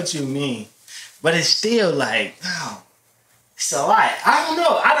 I know what you mean. But it's still like, it's a lot. I don't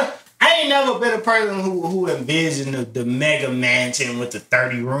know. I ain't never been a person who envisioned the mega mansion with the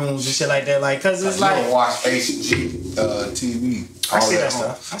 30 rooms and shit like that. Like, cause it's like. You don't watch HG TV. I see that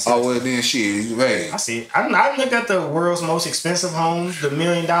stuff. Well, then shit, you ready. I see it. I look at the world's most expensive homes, the $1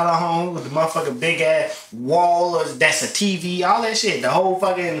 million home with the motherfucking big ass wall that's a TV, all that shit. The whole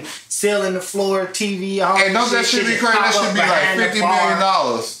fucking ceiling, the floor, TV, all that shit. Hey, don't that shit be crazy? That should be like $50 million.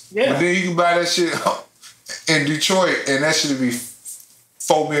 Yeah. But then you can buy that shit in Detroit and that should be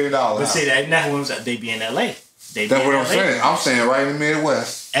 $4 million. But see, they be in LA. That's what I'm saying. I'm saying right in the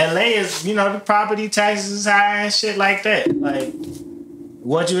Midwest. LA is, the property taxes is high and shit like that. Like,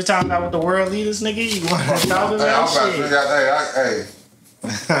 what you were talking about with the world leaders, nigga? You want to talk about shit?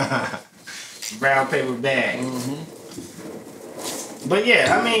 Brown paper bag. Mm-hmm. But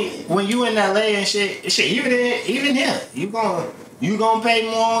yeah, I mean, when you in LA and shit, even here, you gonna pay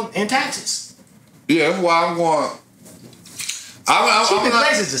more in taxes. Yeah, that's why I'm going. Cheapest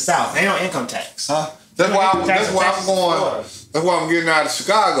places the South. They don't income tax. Huh? That's why I'm going. That's why I'm getting out of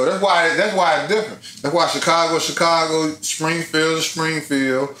Chicago. That's why it's different. That's why Chicago,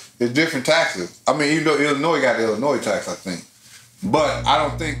 Springfield is different taxes. I mean, even though Illinois got the Illinois tax, I think. But I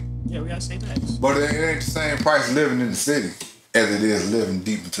don't think. Yeah, we gotta say tax. But it ain't the same price living in the city as it is living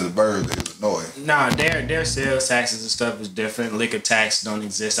deep into the burbs of Illinois. Nah, their sales taxes and stuff is different. Liquor tax don't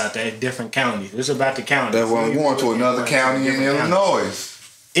exist out there. Different counties. It's about the county. That's why I'm going to another county in Illinois.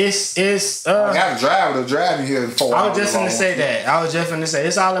 It's I got a driver to drive me here in 4 hours. I was just gonna say that. I was just gonna say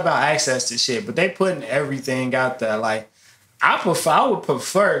it's all about access to shit, but they putting everything out there. Like I would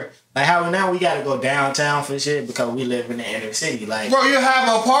prefer like how now we gotta go downtown for shit because we live in the inner city. Like, bro, you have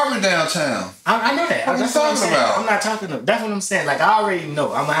an apartment downtown. I know that. What are you talking about? I'm not talking. That's what I'm saying. Like I already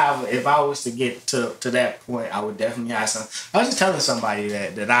know. I'm gonna have. If I was to get to that point, I would definitely have some. I was just telling somebody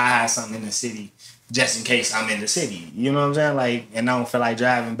that I have something in the city. Just in case I'm in the city. You know what I'm saying? Like, and I don't feel like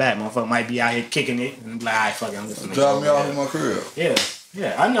driving back. Motherfucker might be out here kicking it and be like, alright, fuck it, I'm just gonna drive me off in my crib.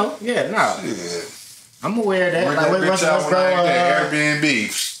 Yeah, I know. Yeah, no. Shit. I'm aware of that. Bring like, that bitch out when I get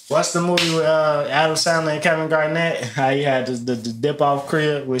Airbnb. What's the movie with Adam Sandler and Kevin Garnett? How he had the dip off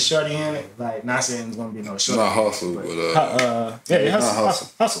crib with Shorty in it? Like, not saying it's gonna be no Shorty. Not Hustle, but it's Hustle.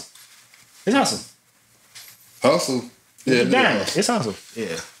 It's Hustle. Hustle? Yeah, it's Hustle.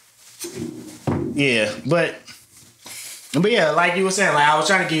 Yeah, but yeah, like you were saying, like I was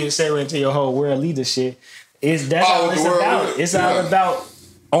trying to get you to segue into your whole world leader shit. That's all it's about. It's all about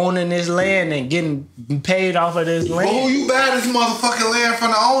owning this land and getting paid off of this land. Well, who you buy this motherfucking land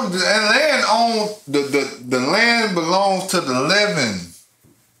from the owner? The land belongs to the living.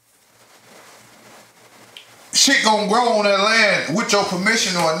 Shit gonna grow on that land with your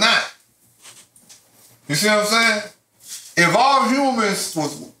permission or not. You see what I'm saying? If all humans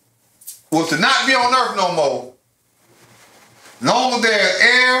was to not be on Earth no more, long as there's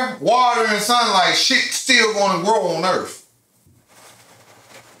air, water, and sunlight, shit still gonna grow on Earth.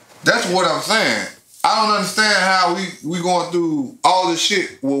 That's what I'm saying. I don't understand how we going through all this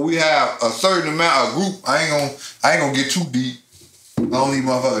shit where we have a certain amount of group. I ain't gonna get too deep. I don't need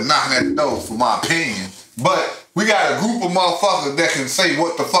motherfuckers knocking at the door for my opinion. But we got a group of motherfuckers that can say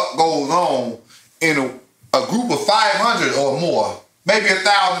what the fuck goes on in a group of 500 or more, maybe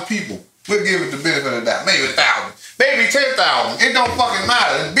 1,000 people. We'll give it the benefit of that. Maybe 1,000. Maybe 10,000. It don't fucking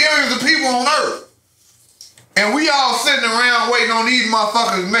matter. There's billions of people on Earth. And we all sitting around waiting on these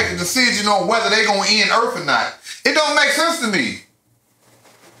motherfuckers to make a decision on whether they gonna end Earth or not. It don't make sense to me.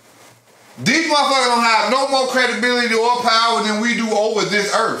 These motherfuckers don't have no more credibility or power than we do over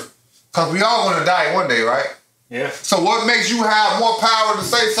this Earth. Cause we all gonna die one day, right? Yeah. So what makes you have more power to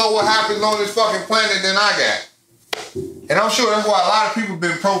say so what happens on this fucking planet than I got? And I'm sure that's why a lot of people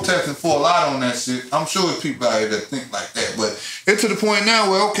been protesting for a lot on that shit. I'm sure there's people out here that think like that. But it's to the point now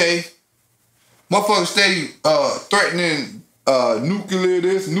where, okay, motherfuckers steady threatening nuclear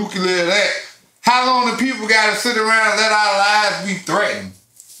this, nuclear that. How long do people gotta sit around and let our lives be threatened?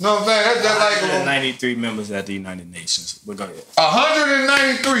 You know what I'm saying? That's just like 193 members at the United Nations. But go ahead.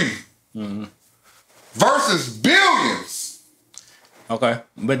 193 versus billions. Okay,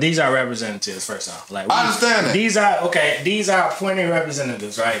 but these are representatives. First off, like I understand that these are appointed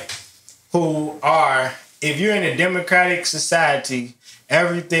representatives, right? Who are, if you're in a democratic society,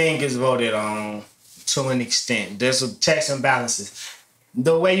 everything is voted on to an extent. There's checks and balances.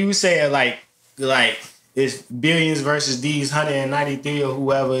 The way you say it, like it's billions versus these 193 or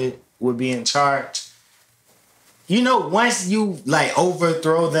whoever would be in charge. You know, once you like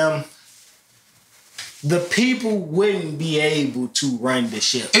overthrow them, the people wouldn't be able to run the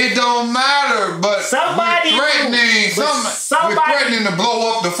ship. It don't matter, but we're threatening to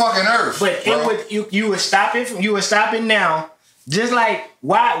blow up the fucking Earth. But bro. You would stop it. You would stop it now. Just like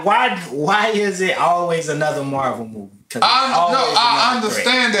why is it always another Marvel movie? I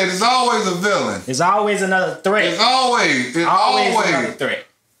understand that it's always a villain. It's always another threat. It's always another threat.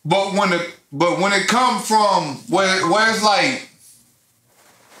 But when it comes from where it's like,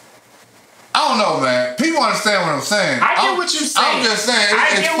 I don't know, man. People understand what I'm saying. I get what you're saying. I'm just saying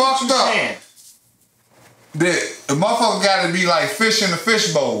it's fucked up. That the motherfucker got to be like fish in the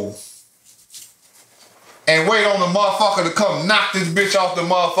fishbowl and wait on the motherfucker to come knock this bitch off the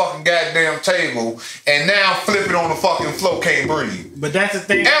motherfucking goddamn table and now flip it on the fucking floor, can't breathe. But that's the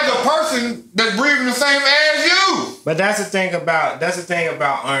thing. As a person that's breathing the same air as you. But that's the thing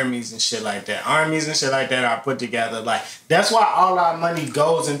about armies and shit like that. Armies and shit like that are put together. Like that's why all our money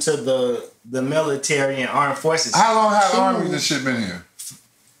goes into the military and armed forces. How long have armies and shit been here?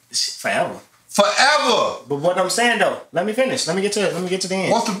 Forever. Forever. But what I'm saying though, let me finish. Let me get to it. Let me get to the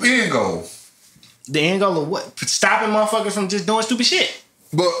end. What's the end goal? The end goal of what? Stopping motherfuckers from just doing stupid shit.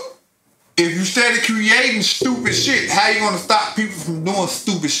 But if you steady creating stupid shit, how you gonna stop people from doing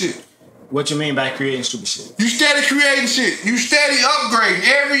stupid shit? What you mean by creating stupid shit? You steady creating shit. You steady upgrading.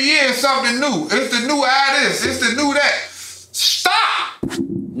 Every year is something new. It's the new this. It's the new that. Stop.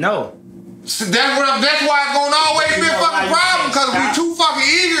 No. So that's why it's gonna always be a fucking problem because we too fucking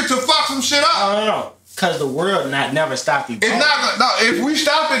eager to fuck some shit up. No. Because the world never stopped evolving. It's not. No, if we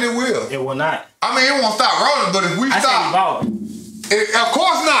stop it, it will. It will not. I mean, it won't stop rolling, but if we stop. I said evolving. Of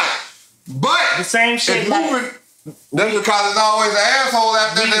course not. But the same shit. It's moving. That's because it's always an asshole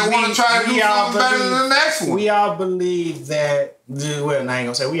out there that want to try to do something better than the next one. We all believe that. Well, I ain't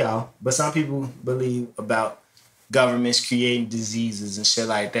gonna say we all, but some people believe about governments creating diseases and shit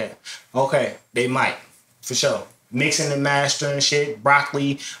like that. Okay, they might, for sure. Mixing and mastering shit,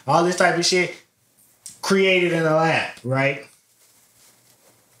 broccoli, all this type of shit, created in a lab, right?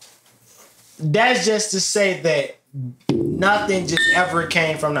 That's just to say that nothing just ever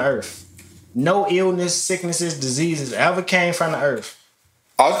came from the earth. No illness, sicknesses, diseases ever came from the earth.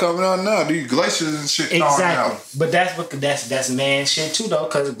 All coming out now. These glaciers and shit. Exactly. But that's man shit too though,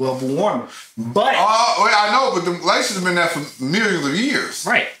 because of global warming. But I know, but the glaciers have been there for millions of years.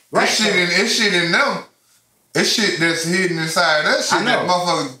 Right. It's shit in them. It's shit that's hidden inside that shit that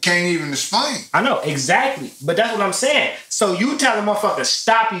motherfucker can't even explain. I know, exactly. But that's what I'm saying. So you telling motherfuckers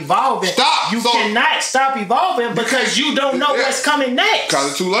stop evolving. Stop. You cannot stop evolving because you don't know what's coming next. Because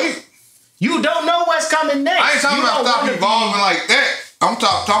it's too late. You don't know what's coming next. I ain't talking about stop evolving like that. I'm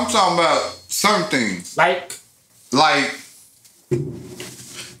talking about certain things. Like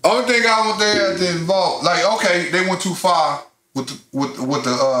only thing I want there to involve, like, okay, they went too far with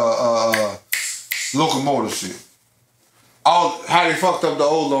the locomotive shit. How they fucked up the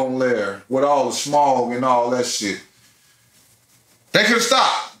ozone layer with all the smog and all that shit. They could have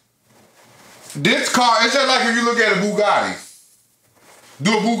stopped. This car, it's just like if you look at a Bugatti.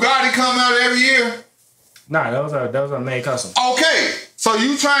 Do a Bugatti come out every year? Nah, those are made custom. Okay, so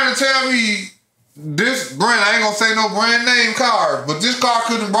you trying to tell me this brand, I ain't gonna say no brand name car, but this car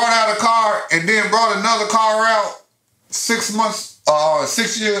could have brought out a car and then brought another car out 6 months,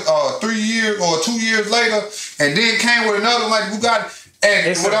 6 years, 3 years, or 2 years later, and then came with another like Bugatti. And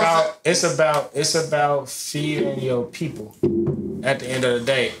it's about feeding your people. At the end of the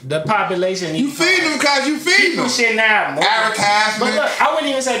day, the population you feed them because you feed people them. Shouldn't have advertisement. But look, I wouldn't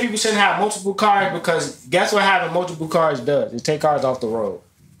even say people shouldn't have multiple cars because guess what having multiple cars does? It take cars off the road.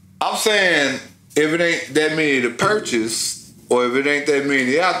 I'm saying if it ain't that many to purchase, or if it ain't that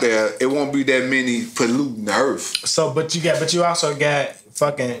many out there, it won't be that many polluting the earth. So, but you also got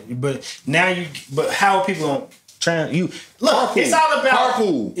fucking. But how are people gonna you look? Carpool. It's all about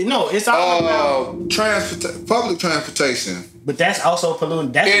carpool. No, it's all about public transportation. But that's also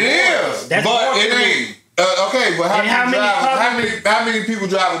polluting. That's it is. That's but it ain't. Okay, but how many people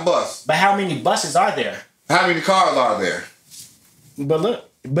drive a bus? But how many buses are there? How many cars are there? But look,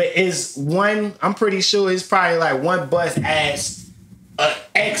 is one? I'm pretty sure it's probably like one bus adds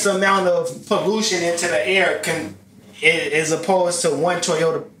X amount of pollution into the air as opposed to one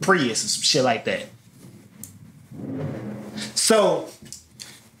Toyota Prius or some shit like that. So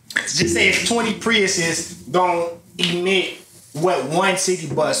just say if 20 Priuses don't emit what one city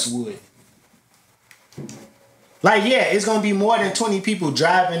bus would. Like, yeah, it's gonna be more than 20 people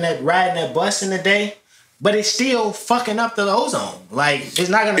riding that bus in a day, but it's still fucking up the ozone. Like, it's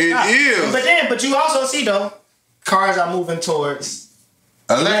not gonna stop. It is. But you also see though, cars are moving towards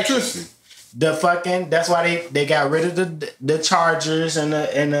electricity. That's why they got rid of the chargers and the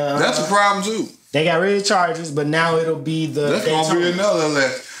that's a problem too. They got rid of chargers, but now it'll be that's gonna be another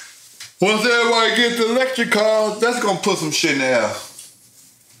electric. Once everybody gets the electric cars, that's gonna put some shit in the air.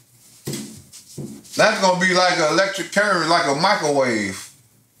 That's gonna be like an electric current, like a microwave.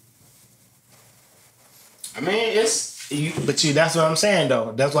 I mean, that's what I'm saying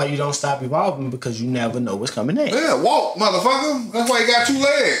though. That's why you don't stop evolving because you never know what's coming next. Yeah, walk, motherfucker. That's why you got 2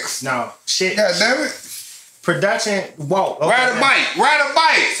 legs. No, shit. God damn it. Production, walk. Okay, ride a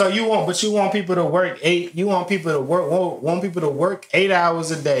bike. So you want people to work 8. You want people to work 8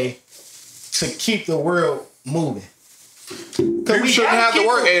 hours a day to keep the world moving. You shouldn't have to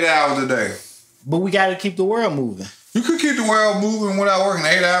work 8 hours a day. But we got to keep the world moving. You could keep the world moving without working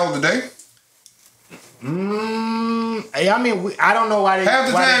 8 hours a day. I mean, I don't know why they. Half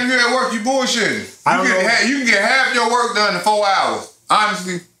the time you're at work, you bullshitting. You can get half your work done in 4 hours.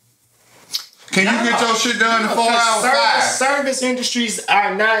 Honestly. Can you get your shit done in 4 hours? 5? Service industries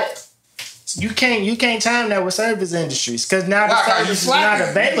are not. You can't time that with service industries because now the service is not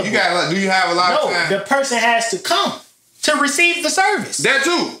available. Do you have a lot of time? No, the person has to come to receive the service. That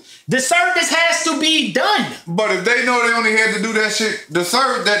too. The service has to be done. But if they know they only had to do that shit, the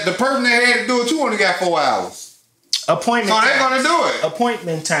person that had to do it, you only got 4 hours. Appointment. So they're gonna do it.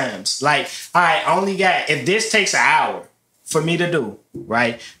 Appointment times. Like, I only got, if this takes an hour for me to do,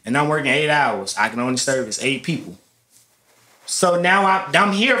 right, and I'm working 8 hours, I can only service 8 people. So now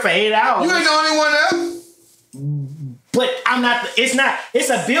I'm here for 8 hours. You ain't the only one there. But I'm not. It's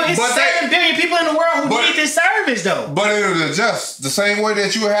 7 billion people in the world who need this service though. But it'll adjust the same way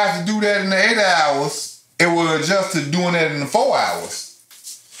that you would have to do that in the 8 hours. it will adjust to doing that in the 4 hours.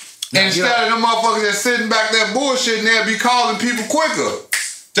 Now, instead of them motherfuckers that's sitting back there bullshitting, they'll be calling people quicker.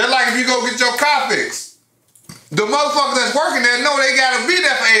 Just like if you go get your car fixed. The motherfuckers that's working there know they gotta be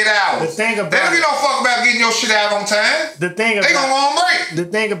there for 8 hours. The thing about they don't give no fuck about getting your shit out on time. They gonna go on break.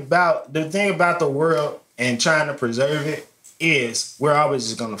 The thing about the world and trying to preserve it is we're always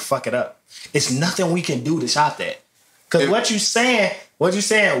just gonna fuck it up. It's nothing we can do to stop that. Cause what you saying,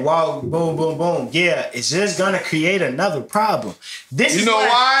 wow, boom, boom, boom. Yeah, it's just gonna create another problem. You know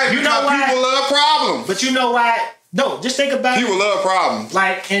why? Because people love problems. But you know why? No, just think about people love problems.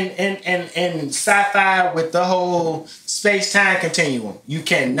 Like in sci-fi with the whole space-time continuum. You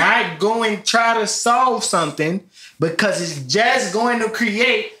cannot go and try to solve something because it's just going to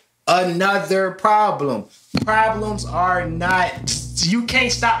create another problem. Problems are not... You can't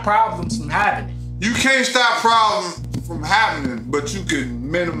stop problems from happening. You can't stop problems from happening, but you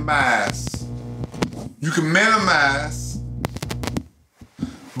can minimize. You can minimize.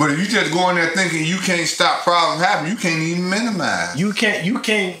 But if you just go in there thinking you can't stop problems happening, you can't even minimize. You can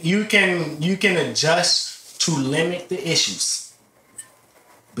adjust to limit the issues.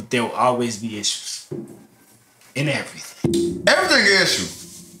 But there will always be issues. In everything. Everything is issue.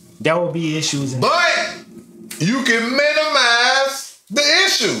 There will be issues. But you can minimize the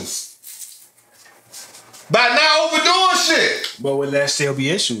issues. By not overdoing shit. But will there still be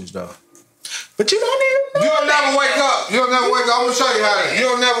issues though? But you don't even know. You'll never wake up. I'm gonna show you how to.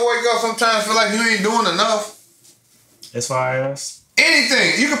 You'll never wake up sometimes feel like you ain't doing enough. As far as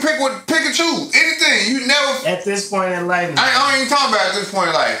anything. You can pick and choose. Anything. You never at this point in life. I ain't even talking about at this point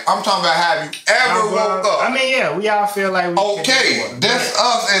in life. I'm talking about have you ever woke up. I mean, yeah, we all feel like we that's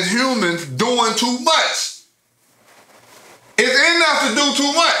us as humans doing too much. It's in us to do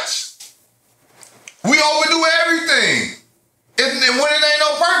too much. We overdo everything. When it ain't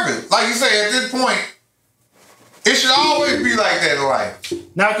no purpose. Like you say, at this point, it should always be like that in life.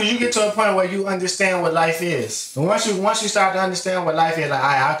 Now, because you get to a point where you understand what life is. And once you start to understand what life is, like,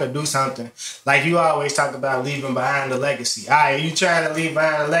 I could do something. Like you always talk about leaving behind a legacy. You trying to leave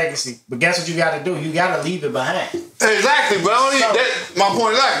behind a legacy. But guess what you got to do? You got to leave it behind. Exactly. But my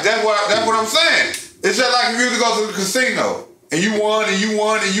point is like, that's what I'm saying. It's just like if you go to the casino. And you won, and you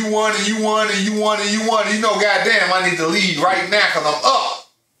won, and you won, and you won, and you won, and you won. And you know, goddamn, I need to leave right now because I'm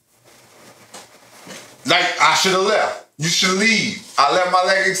up. Like, I should have left. You should leave. I left my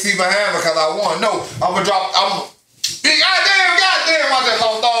legacy behind because I won. No, I'm going to drop. Goddamn, I just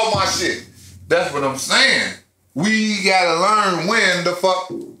lost all my shit. That's what I'm saying. We got to learn when the fuck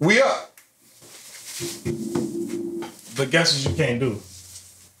we up. But guess what you can't do?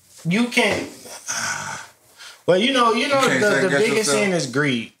 You can't... Well, you know the biggest sin is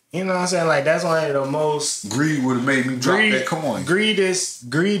greed. You know what I'm saying? Like that's one of the most greed would have made me drop that coin. Greed is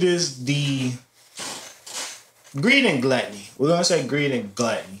the greed and gluttony. We're gonna say greed and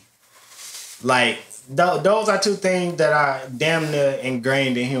gluttony. Like those are two things that are damn near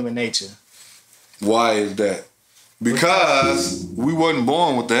ingrained in human nature. Why is that? Because we wasn't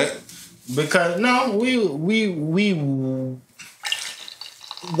born with that. Because no, we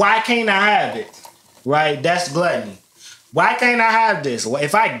why can't I have it? Right, that's gluttony. Why can't I have this?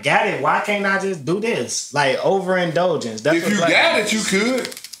 If I got it, why can't I just do this? Like overindulgence. If you got it, you could.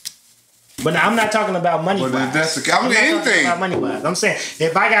 But I'm not talking about money wise. I'm not talking about money wise. I'm saying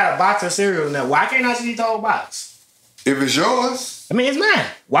if I got a box of cereal now, why can't I just eat the whole box? If it's yours, I mean it's mine.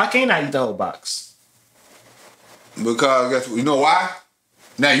 Why can't I eat the whole box? Because you know why?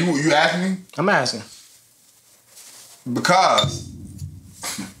 Now you asking me? I'm asking. Because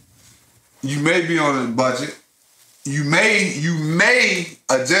you may be on a budget. You may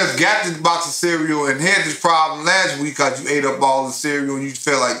just got this box of cereal and had this problem last week because you ate up all the cereal and you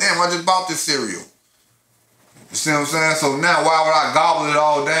felt like, damn, I just bought this cereal. You see what I'm saying? So now why would I gobble it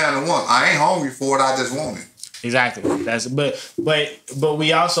all down at once? I ain't hungry for it, I just want it. Exactly. But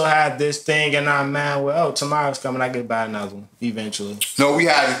we also have this thing in our mind where, oh, tomorrow's coming, I get buy another one eventually. No, we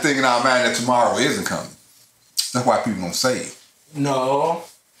have this thing in our mind that tomorrow isn't coming. That's why people don't say it. No.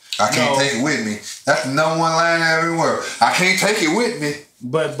 I can't take it with me. That's the number one line everywhere. I can't take it with me.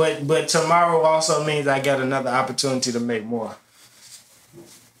 But tomorrow also means I get another opportunity to make more.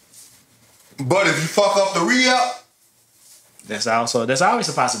 But if you fuck up the re-up, that's always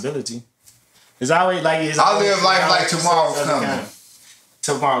a possibility. It's always like I live life like tomorrow's coming.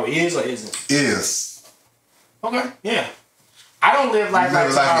 Tomorrow is or isn't? Is. Okay, yeah. I don't live life like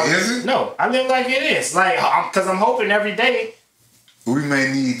tomorrow. It isn't? No, I live like it is. Like because I'm hoping every day. We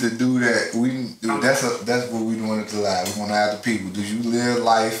may need to do that. That's what we doing it to live. We want to ask the people: do you live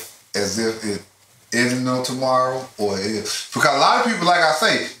life as if is it no tomorrow or it is? Because a lot of people, like I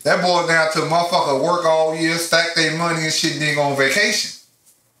say, that boils down to motherfucker work all year, stack their money and shit, then go on vacation.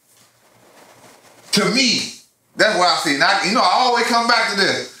 To me, that's what I see. And I always come back to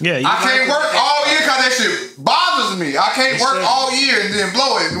this. Yeah, I can't work all year because that shit bothers me. I can't work all year and then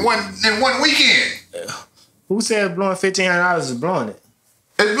blow it in one weekend. Who said blowing $1,500 is blowing it?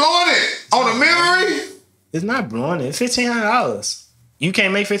 It's blowing it on a memory. It's not blowing it. It's $1,500. You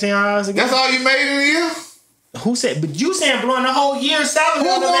can't make $1,500 again. That's all you made in a year. Who said? But you saying blowing the whole year's salary?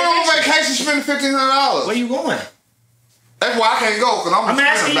 Who going on vacation spending $1,500? Where you going? That's why I can't go because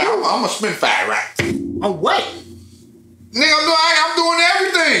I'm a spend $5 On what? Nigga, I'm doing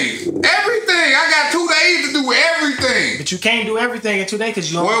everything. Everything. I got 2 days to do everything. But you can't do everything in 2 days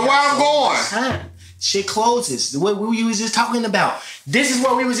because you don't. Where I'm going? Shit closes. What we was just talking about. This is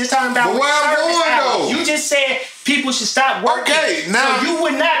what we was just talking about. But where I'm going though? You just said people should stop working. Okay, now so you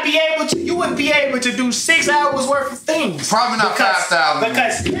would not be able to. You wouldn't be able to do 6 hours worth of things. Probably not 5,000.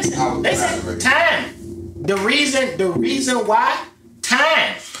 Because listen, time. The reason why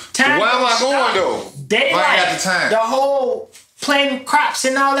time. Where am I going though? Daylight. The whole planting crops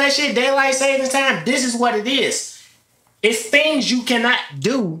and all that shit. Daylight savings time. This is what it is. It's things you cannot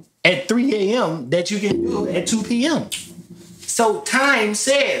do at 3 a.m. that you can do at 2 p.m. So time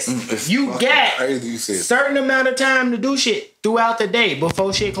says you got a certain amount of time to do shit throughout the day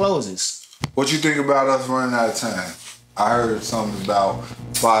before shit closes. What you think about us running out of time? I heard something about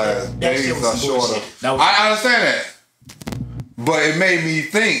 5 days or shorter. I understand that. But it made me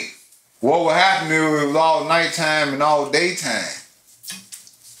think, what would happen if it was all nighttime and all daytime?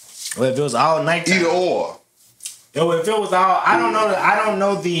 Well, if it was all nighttime. Either or. If it was all, I don't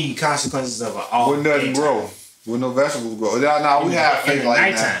know the consequences of all. Wouldn't nothing grow. Wouldn't no vegetables grow. No, we have fake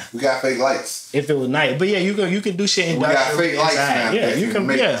lights now. We got fake lights. If it was night, but yeah, you can do shit. We got fake lights now. Yeah, you can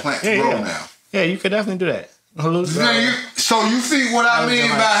make plants grow now. Yeah, you could definitely do that. So you see what I mean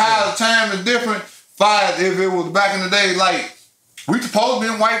about how the time is different. If it was back in the day, like we supposed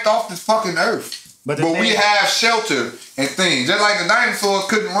to be wiped off this fucking earth. But we have shelter and things. Just like the dinosaurs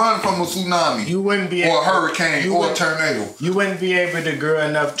couldn't run from a tsunami. You wouldn't be or a hurricane or a tornado. You wouldn't be able to grow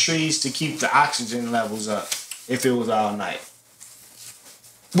enough trees to keep the oxygen levels up if it was all night.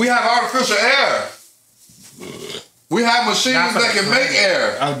 We have artificial air. We have machines that can make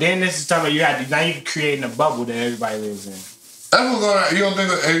air. Oh, then this is talking about now you're creating a bubble that everybody lives in. That's what's going.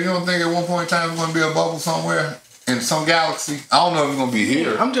 You don't think at one point in time there's going to be a bubble somewhere? In some galaxy, I don't know if it's gonna be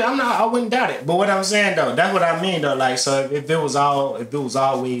here. I wouldn't doubt it. But what I'm saying though, that's what I mean though. Like, so if it was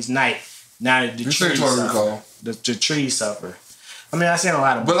always night, now the trees suffer. The trees suffer. I mean, I seen a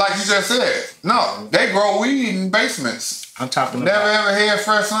lot of. But like you just said, no, they grow weed in basements. I'm talking never about. Never ever had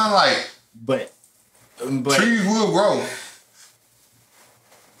fresh sunlight. But trees will grow.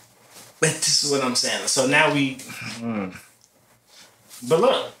 But this is what I'm saying. So now we. But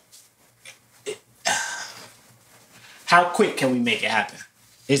look. How quick can we make it happen?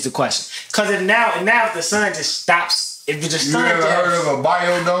 Is the question. Because if the sun just stops, if the sun you ever heard of a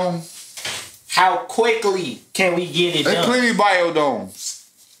biodome? How quickly can we get it done? There's plenty of biodomes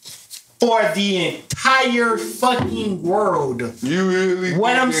for the entire fucking world. You really think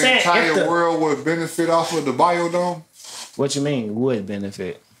the entire world would benefit off of the biodome? What you mean would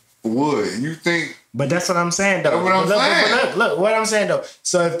benefit? Would you think? But that's what I'm saying though. That's what I'm saying. Look, what I'm saying though.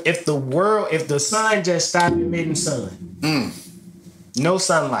 So if the sun just stopped emitting sun, no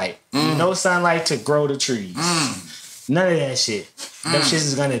sunlight, no sunlight to grow the trees, none of that shit. Them shit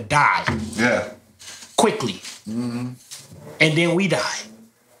is gonna die. Yeah. Quickly. And then we die.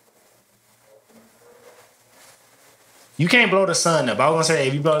 You can't blow the sun up. I was gonna say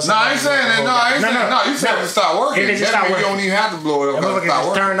if you blow the sun up. No, I ain't saying that. No, I ain't saying that. No, you said it start working. It just start working. You don't even have to blow it up. It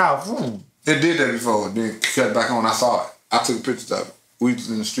just turn off. It did that before. Then cut back on. I saw it. I took pictures of it. We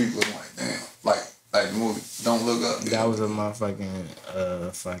was in the street looking like, damn. Like the movie. Don't Look Up. That was a motherfucking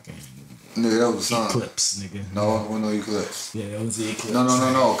nigga, that was the sun. Eclipse, nigga. No, it wasn't no eclipse. Yeah, that was the eclipse.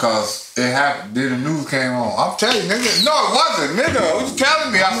 No, cause it happened. Then the news came on. I'm telling you, nigga. No, it wasn't, nigga. What you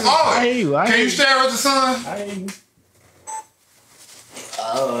telling me? I saw it. I hear you. Can you stare at the sun? I hear you.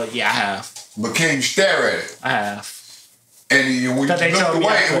 Yeah, I have. But can you stare at it? I have. And when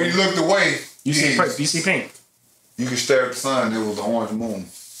you looked away, you see pink. You can stare at the sun. It was the orange moon.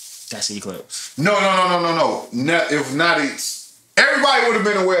 That's the eclipse. No. It was not. Everybody would have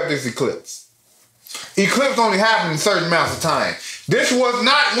been aware of this eclipse. Eclipse only happened in certain amounts of time. This was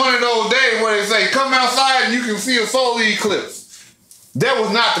not one of those days where they say, come outside and you can see a solar eclipse. That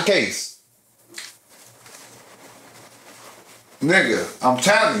was not the case. Nigga, I'm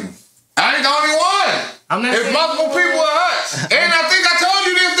telling you. I ain't the only one. I'm not There's multiple people at Hutch. And I think I told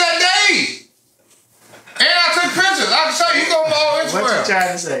you this that day.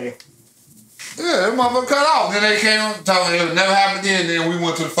 trying to say? Yeah, that motherfucker cut off. Then they came talking it would never happen again. Then we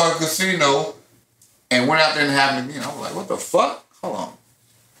went to the fucking casino and went out there and it happened again. I was like, what the fuck? Hold on.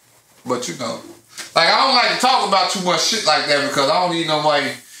 But you know, like I don't like to talk about too much shit like that because I don't need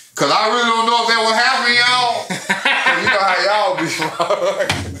nobody. Cause I really don't know if that was happening, y'all. You know how y'all be.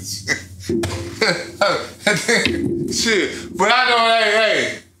 Shit. But I know,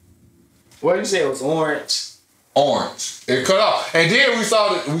 hey. What you say? It was orange. Orange. It cut off, and then we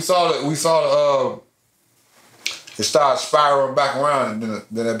saw it started spiraling back around, and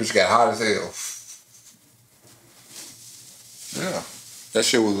then that bitch got hot as hell. Yeah, that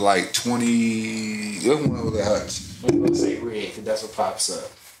shit was like 20. This one was the huts. I'm gonna say red because that's what pops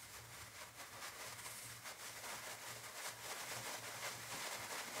up.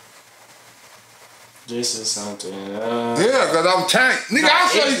 This is something. Yeah, because I'm tank. Nigga, I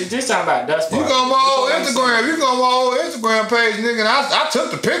say. Just talking about dust particles. You go on my old Instagram. You go on my old Instagram page, nigga, and I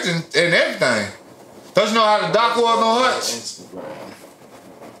took the picture and everything. Don't you know how to dock was on huts? Instagram.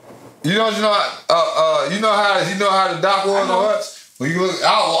 You know how the dock was on huts? When you look,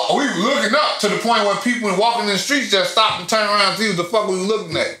 we were looking up to the point where people walking in the streets just stopped and turned around and see what the fuck we was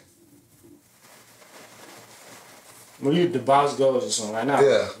looking at. Well, you the boss goes or something right now.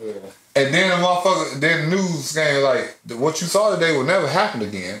 Yeah. And then the motherfucker, then the news came like, what you saw today will never happen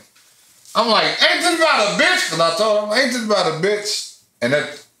again. I'm like, ain't this about a bitch? Because I told him, ain't this about a bitch? And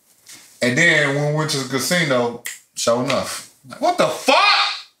then when we went to the casino, sure enough. Like, what the fuck?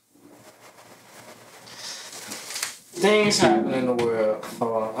 Things happen in the world.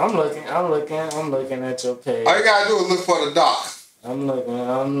 Hold on. I'm looking at your page. All you gotta do is look for the doc. I'm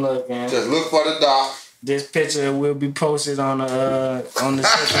looking. Just look for the doc. This picture will be posted on the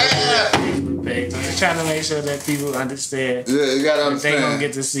Facebook page. I'm just trying to make sure that people understand. Yeah, you gotta understand. They gonna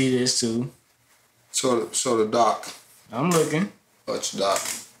get to see this too. Show the doc. I'm looking. What's the doc?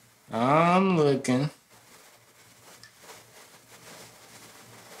 I'm looking.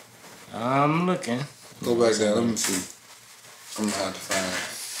 Go back there. Let me see. I'm gonna have to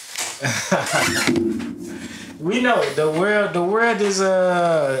find. We know the world is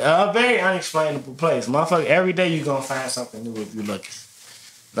a very unexplainable place. Motherfucker, every day you gonna find something new if you looking.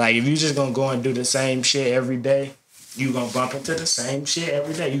 Like if you just gonna go and do the same shit every day, you gonna bump into the same shit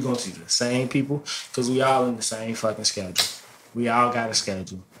every day. You gonna see the same people because we all in the same fucking schedule. We all got a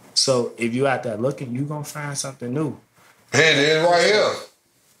schedule. So if you out there looking, you gonna find something new. Man, it is right here.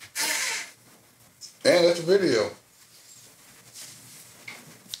 Man, that's a video.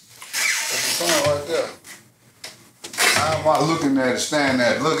 That's the song right there. How am I looking at it, standing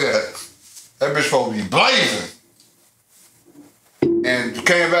at it? Look at it. That bitch supposed to be blazing. And you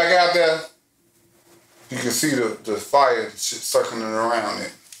came back out there, you can see the fire shit circling around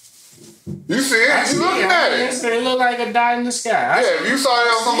it. You see it? You looking at it. It look like a dot in the sky. If you saw that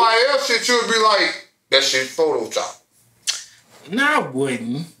on somebody else shit, you would be like, that shit Photoshop. No, I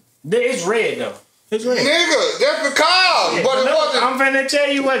wouldn't. It's red though. It's red. Nigga, that's because. Yeah, but it wasn't. I'm finna tell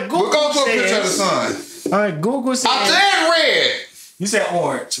you what Google We'll go to a says. picture of the sun. All right, Google said. I said red. You said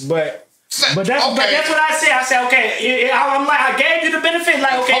orange, but that's what I said. I said okay. I'm like I gave you the benefit.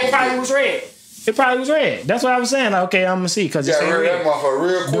 Like okay, it probably was red. It probably was red. That's what I was saying. Like, okay, I'm gonna see because it's red. That motherfucker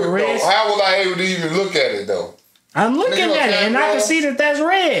real quick though. How was I able to even look at it though? I'm looking at it and I can see that that's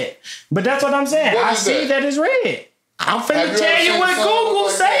red. But that's what I'm saying. I see that it's red. I'm finna tell you what Google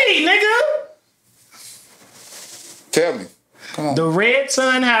say, nigga. Tell me. Come on. The red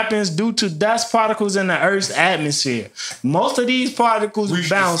sun happens due to dust particles in the Earth's atmosphere. Most of these particles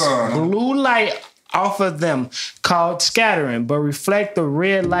bounce blue light off of them, called scattering, but reflect the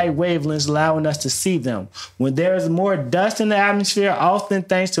red light wavelengths, allowing us to see them. When there is more dust in the atmosphere, often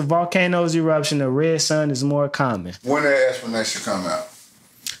thanks to volcanoes eruption, the red sun is more common. When did that explanation come out?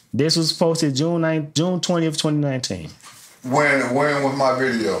 This was posted June 20th, 2019. When was my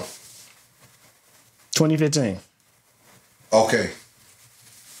video? 2015. Okay.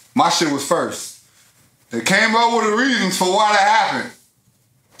 My shit was first. They came up with the reasons for why that happened.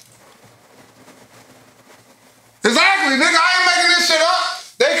 Exactly, nigga. I ain't making this shit up.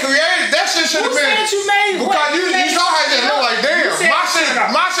 They created that shit. Should have been. You made because you saw how it look like damn.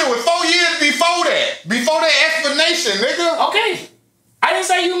 My shit was 4 years before that. Before that explanation, nigga. Okay. I didn't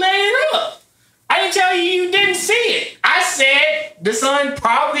say you made it up. I didn't tell you didn't see it. I said the sun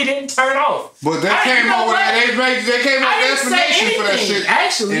probably didn't turn off. But they came up with they came up with an explanation for that shit.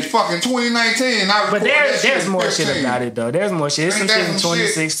 Actually, in fucking 2019. But there's more shit about it though. There's more shit. There's some shit in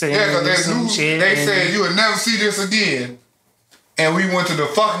 2016. Yeah, because they said you would never see this again. And we went to the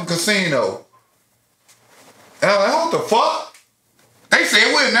fucking casino. And I'm like, what the fuck? They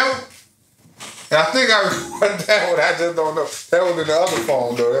said we'll never. And I think I recorded that one. I just don't know. That was in the other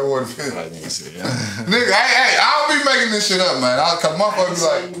phone though. That wasn't. I didn't see it. Nigga, hey, I don't be making this shit up, man. Cause motherfuckers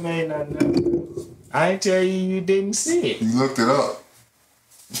be like, you may not know. I ain't tell you didn't see it. You looked it up.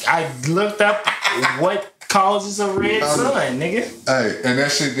 I looked up what causes a red sun, nigga. Hey, and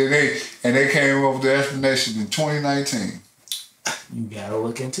that shit they came up with the explanation in 2019. You gotta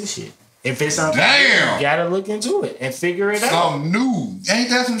look into shit. If it's something, damn, you gotta look into it and figure it out. Something new, ain't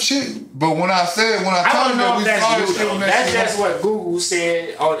that some shit? But when I told you that we started shooting that's just what Google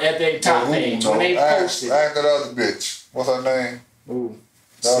said at their top page when they posted. I ain't that other bitch. What's her name? Ooh,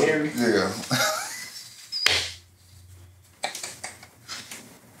 Siri. Yeah.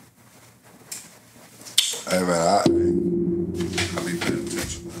 Hey man, I be paying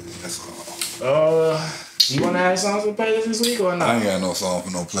attention, man. That's all. You want to have songs for playlist this week or not? I ain't got no song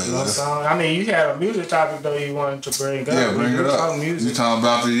for no playlist. No song? I mean, you had a music topic though you wanted to bring up. Yeah, bring it up. Music. You talking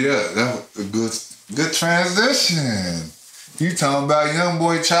about that was a good transition. You talking about Young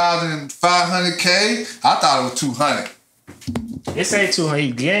Boy Child and 500K? I thought it was 200. It said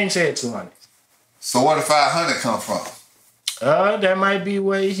 200. Game said 200. So where did 500 come from? That might be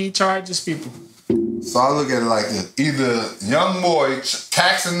where he charges people. So I look at it like this. Either Young Boy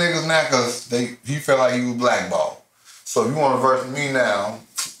taxing niggas now because he felt like he was blackballed. So if you want to verse me now,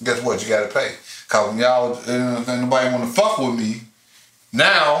 guess what? You got to pay. Because when y'all, nobody want to fuck with me,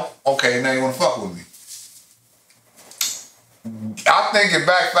 now you want to fuck with me. I think it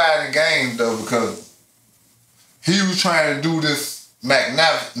backfired in the game, though, because he was trying to do this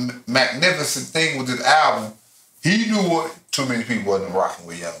magnificent thing with his album. He knew what too many people wasn't rocking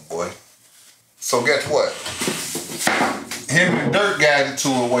with Young Boy. So guess what? Him and Dirt got into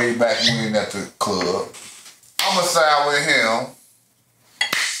it way back when at the club. I'ma side with him.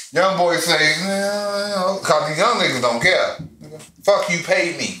 Young Boy say, cause the young niggas don't care. Fuck you,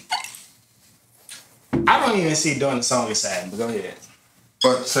 pay me. I don't even see doing the song at Saturn, but go ahead.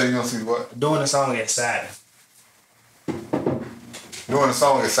 But say you don't see what? Doing the song at Saturn. Doing the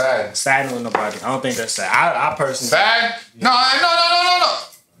song at Saturn. Saturn with nobody. I don't think that's sad. I personally. Saturn? No.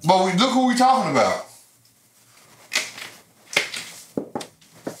 But look who we talking about.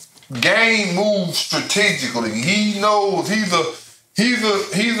 Game moves strategically. He knows he's a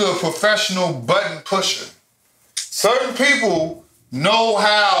professional button pusher. Certain people know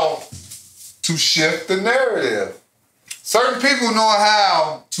how to shift the narrative. Certain people know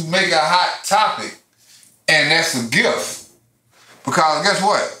how to make a hot topic, and that's a gift. Because guess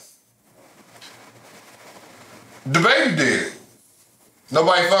what? The baby did it.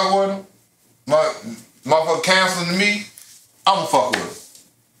 Nobody fuck with him. Motherfucker canceling me. I'ma fuck with him.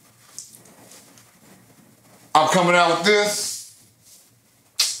 I'm coming out with this.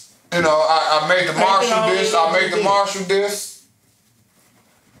 You know, I made the Marshall this. I made the Marshall this.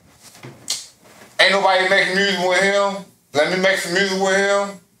 Ain't nobody making music with him. Let me make some music with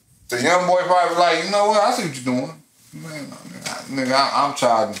him. The Young Boy probably like, you know what? I see what you're doing. Man, nigga, I'm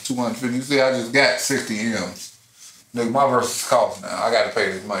charging $250. You see, I just got 60 M's. Nigga, my verses cost now. I gotta pay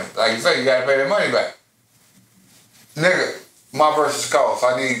this money. Like you say, you gotta pay that money back. Nigga, my verses cost.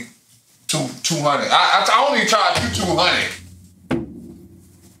 I need $200. I only charge you $200.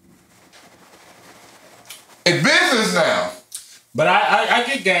 It's business now. But I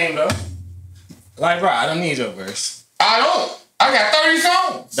get game though. Like, bro, I don't need your verse. I don't. I got 30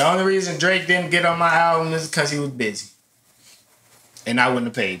 songs. The only reason Drake didn't get on my album is because he was busy. And I wouldn't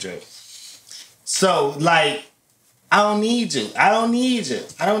have paid Drake. So, like, I don't need you.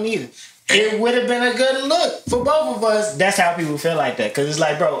 It would have been a good look for both of us. That's how people feel like that. Because it's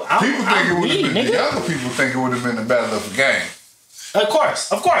like, bro, people think it would have been, the younger people think it would have been a better look for Game. Of course.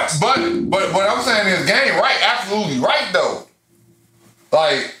 But what I'm saying is Game right, absolutely right, though.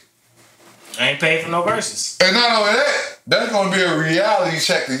 Like, I ain't paid for no verses. And not only that, that's going to be a reality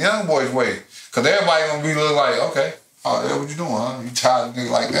check the Young Boys way. Because everybody going to be looking like, okay, oh, yeah, what you doing, huh? You charge a nigga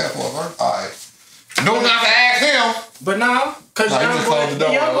like that for a verse? All right. No, not to ask him. But no, because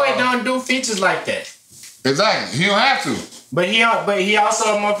the Young Boy don't do features like that. Exactly. He don't have to. But he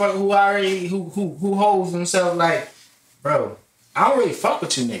also a motherfucker who holds himself like, bro, I don't really fuck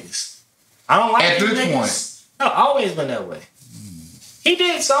with you niggas. I don't like you niggas. At this point. No, always been that way. He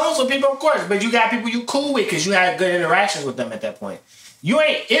did songs with people, of course, but you got people you cool with because you had good interactions with them at that point.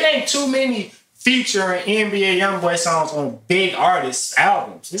 It ain't too many featuring NBA YoungBoy songs on big artists'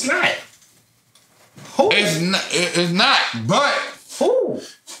 albums. It's not. Who? It's not, but who?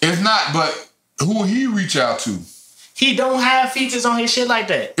 It's not, but who he reach out to? He don't have features on his shit like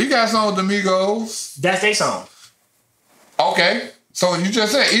that. He got songs with the Migos. That's their song. Okay. So you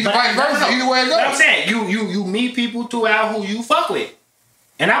just said either vice versa, either way it goes. But I'm saying you meet people throughout who you fuck with.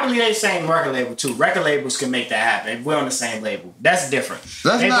 And I believe they the same record label too. Record labels can make that happen. If we're on the same label, that's different.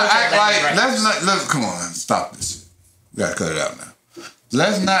 Let's not act like. Let's come on. Stop this. We gotta cut it out now.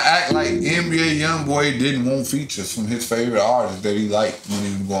 Let's not act like NBA YoungBoy didn't want features from his favorite artists that he liked when he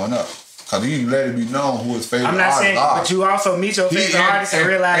was growing up. Cause he let it be known who his favorite artists are. I'm not saying, but you also meet your favorite artists and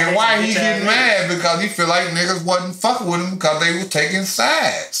realize. And why he getting mad? Because he feel like niggas wasn't fucking with him because they was taking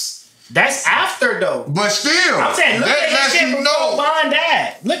sides. That's after though. But still, I'm saying, look at his shit before Von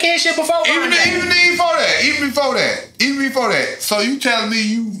died. Look at his shit before Von died. Even before that. So you telling me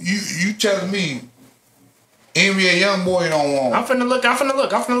you telling me NBA YoungBoy don't want? I'm finna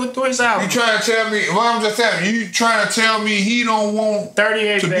look through his album. You trying to tell me? Well, I'm just telling you. You trying to tell me he don't want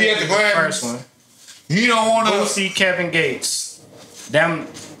 38 to be at the Grammys? First one. He don't want to see Kevin Gates. Them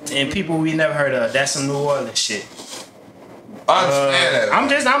and people we never heard of. That's some New Orleans shit. I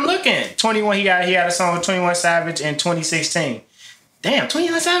understand that. I'm looking. 21. He had a song with 21 Savage in 2016. Damn,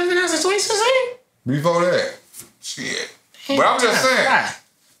 21 Savage been out since 2016. Before that, shit. Damn, but I'm just saying.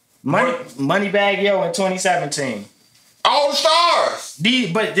 Moneybagg Yo in 2017. All the stars.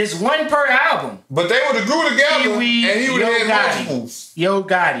 But this one per album. But they would have grew together, and he would have had multiples. Yo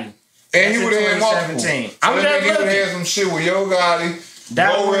Gotti. And he would have had multiples. So he would have had some shit with Yo Gotti,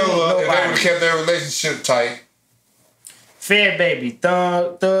 Glorilla, and they would have kept their relationship tight. Fair Baby,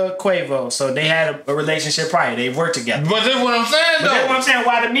 Thug Quavo. So they had a relationship prior. They worked together. But that's what I'm saying, though. That's what I'm saying.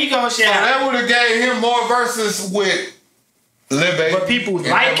 Why the Migos shit? So that would have gave him more verses with Lil Baby. But people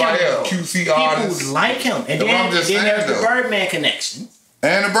like him, though. QC artists. People like him. And then there's the Birdman connection.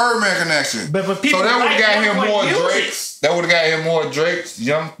 And the Birdman connection. But people so that would have got him more music. Drakes. That would have got him more Drakes,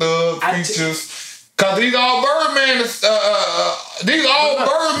 Young Thug, features. Cause these all Birdman disciples.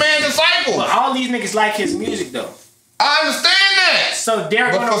 But all these niggas like his music, though. I understand that. So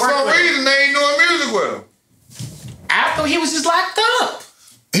they're gonna work with him. But for some reason, they ain't doing music with him. After he was just locked up.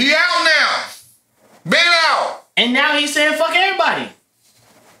 He out now. Been out. And now he's saying fuck everybody.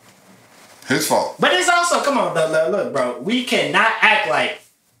 His fault. But it's also, come on, look, bro. We cannot act like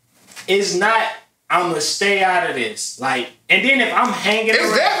it's not, I'm gonna stay out of this. Like, and then if I'm hanging around.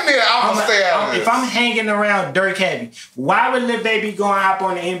 It's definitely I'm gonna stay out of this. If I'm hanging around Dirk Heavy, why would Lil Baby go and hop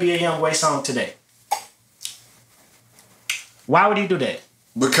on the NBA YoungBoy song today? Why would he do that?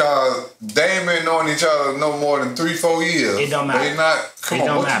 Because they ain't been knowing each other no more than 3-4 years. It don't matter. They not. Come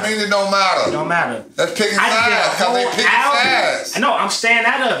on, what you mean it don't matter? It don't matter. That's picking sides because they picking sides. I know. I'm staying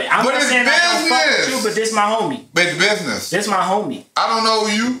out of it. I'm not saying I don't fuck with you, but this my homie. But it's business. This my homie. I don't know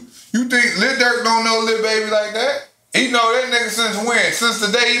you. You think Lil Durk don't know Lil Baby like that? He know that nigga since when? Since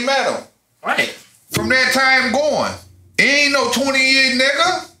the day he met him. Right. From that time going. He ain't no 20-year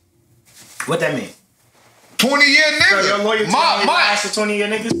nigga. What that mean? 20-year nigga. So your loyalty only lasts to 20-year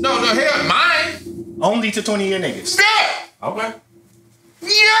niggas? No, hell, mine. Only to 20-year niggas? Yeah. Okay.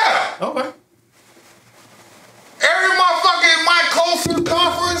 Yeah. Okay. Every motherfucker in my close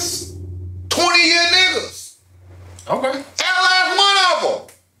circumference, 20-year niggas. Okay. That last one of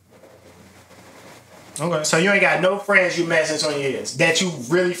them. Okay. So you ain't got no friends you met since 20 years that you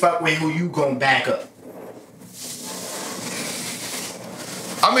really fuck with who you gonna back up?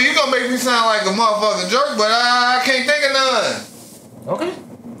 I mean, you gonna make me sound like a motherfucking jerk, but I can't think of none. Okay.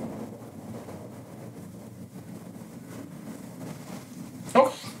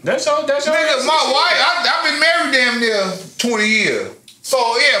 Okay. That's all. Nigga, my wife, I've been married damn near 20 years. So,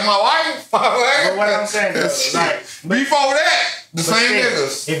 yeah, my wife. But what I'm saying, though, like, before that, the same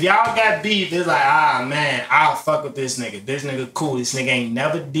niggas. If y'all got beef, it's like, man, I'll fuck with this nigga. This nigga cool. This nigga ain't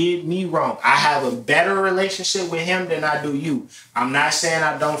never did me wrong. I have a better relationship with him than I do you. I'm not saying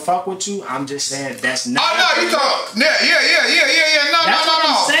I don't fuck with you. I'm just saying that's not. Oh, no, you talk. Yeah. No.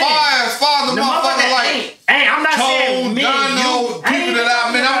 Far as the motherfucker like. I'm not saying me. People that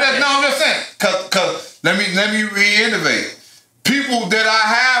I mean, I'm just saying. Cause let me reiterate. People that I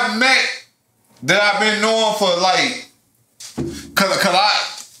have met that I've been knowing for like,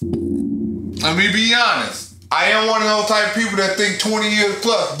 let me be honest, I am one of those type of people that think 20 years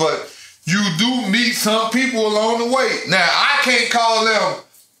plus, but you do meet some people along the way. Now, I can't call them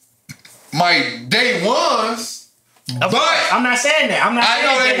my day ones, but I'm not saying that. I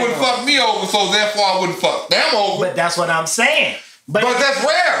know they wouldn't fuck me over, so therefore I wouldn't fuck them over. But that's what I'm saying. But that's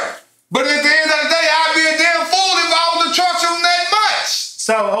rare. But at the end of the day, I'd be a damn fool if I was to trust them that much.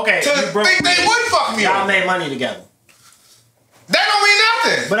 So, okay. To think they would fuck me Y'all over. made money together. That don't mean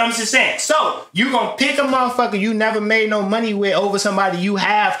nothing. But I'm just saying. So, you gonna pick a motherfucker you never made no money with over somebody you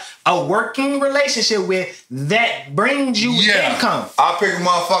have a working relationship with that brings you income. I'll pick a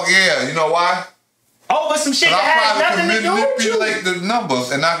motherfucker, yeah. You know why? Over some shit that has nothing to do with you. Manipulate the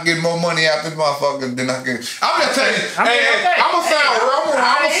numbers and I can get more money out this motherfucker than I can. I'm just telling you. I'm gonna sound.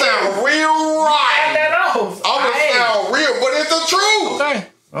 I'm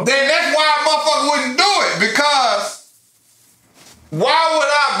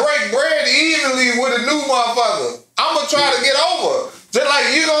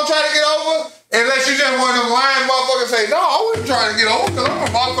you gonna try to get over? Unless you just one of them lying motherfuckers say, no, I wasn't trying to get over because I'm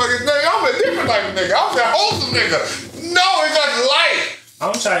a motherfucking nigga. I'm a different type of nigga. I'm a wholesome nigga. No, it's just life. I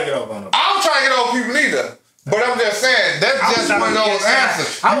don't try to get over on them. I don't try to get over people either. But I'm just saying, that's just one of those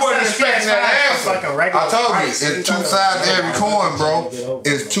answers. You wasn't expecting that answer. I told you, it's two sides to every coin, bro.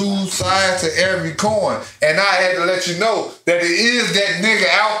 It's two sides to every coin. And I had to let you know that it is that nigga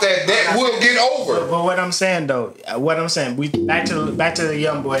out there that will get over. But what I'm saying, though, we back to the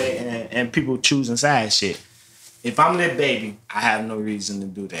young boy and people choosing side shit. If I'm Lil Baby, I have no reason to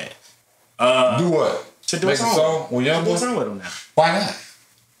do that. Do what? To do a song with young boy? Do a song with him now. Why not?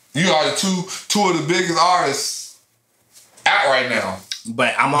 You are the two of the biggest artists out right now.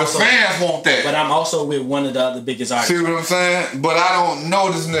 But I'm also the fans want that. But I'm also with one of the other biggest artists. See what I'm saying? But I don't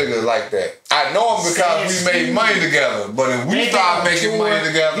know this nigga like that. I know him because we made money together. But if we start making money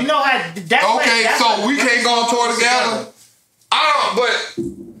together, you know how that's so we can't go on tour together. I don't. But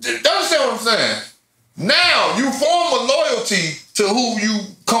understand what I'm saying? Now you form a loyalty to who you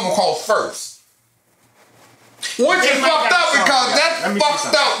come across first. Which is fucked up because that's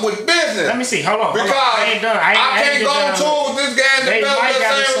fucked up with business. Let me see. Hold on. Because I can't go on tour with this guy and develop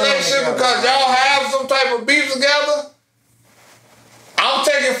that same relationship because y'all have some type of beef together. I'm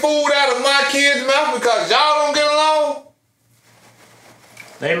taking food out of my kids' mouth because y'all don't get along.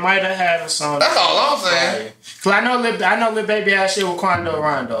 They might have had a song. That's all I'm saying. Cause I know Lil Baby had shit with Quando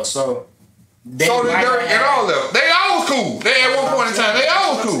Rondo, so. So did Dirk and all of them. They all was cool. They at one point in time, they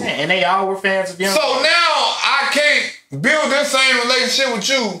all was cool. And they all were fans of Young. So now I can't build this same relationship with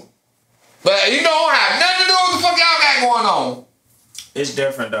you, but you don't have nothing to do with what the fuck y'all got going on. It's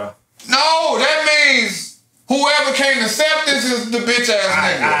different though. No, that means whoever can't accept this is the bitch ass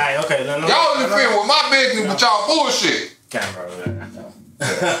nigga. Alright, okay. Y'all interfere with my business with y'all bullshit.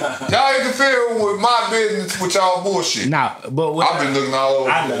 Y'all interfere with my business with y'all bullshit. Nah, but I've been looking all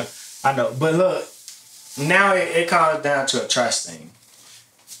over. I know, but look, now it comes down to a trust thing.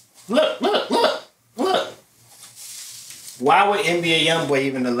 Look. Why would NBA YoungBoy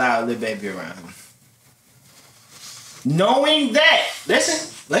even allow Lil Baby around him? Knowing that,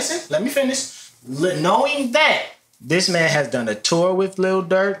 listen, let me finish. Knowing that this man has done a tour with Lil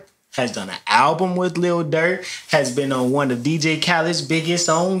Durk, has done an album with Lil Durk, has been on one of DJ Khaled's biggest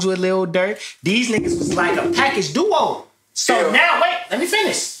songs with Lil Durk. These niggas was like a package duo. So now, wait, let me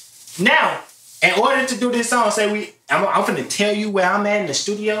finish. Now, in order to do this song, I'm finna tell you where I'm at in the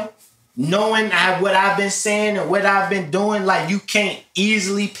studio, knowing what I've been saying and what I've been doing, like you can't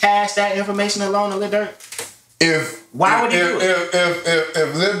easily pass that information along to Lil Durk. Why would he do it?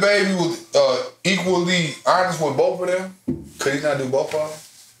 If Lil Baby was equally honest with both of them, could he not do both of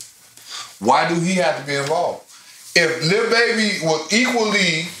them? Why do he have to be involved? If Lil Baby was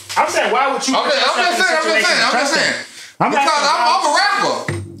equally, I'm saying, why would you? I'm just saying. Because I'm a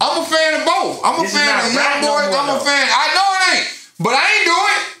rapper. I'm a fan of both. I'm a fan of Young Boy. I'm a fan. I know it ain't, but I ain't do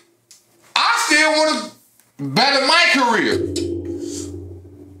it. I still want to better my career.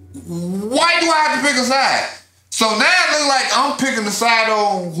 Why do I have to pick a side? So now it looks like I'm picking the side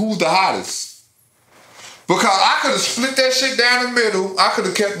on who's the hottest. Because I could have split that shit down the middle. I could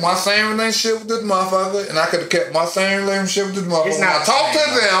have kept my same relationship with this motherfucker, and I could have kept my same relationship with this motherfucker. When I talked to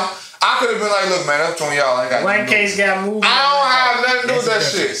them, I could have been like, look, man, that's between y'all. I ain't got one case got moved. I don't have nothing to do with that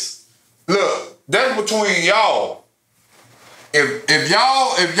shit. Look, that's between y'all. If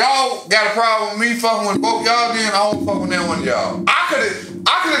y'all got a problem with me fucking with both y'all, then I don't fuck with that one of y'all. I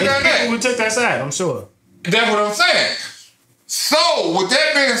could have done that. We took that side, I'm sure. That's what I'm saying. So, with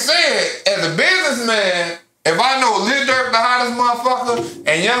that being said, as a businessman, if I know Lil Durk the hottest motherfucker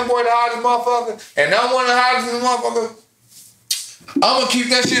and Young Boy the hottest motherfucker, and I'm one of the hottest motherfuckers, I'm gonna keep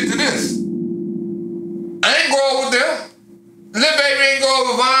that shit to this. I ain't grow up with them. Lil Baby ain't grow up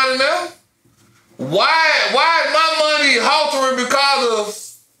with Vine and them. Why is my money haltering because of?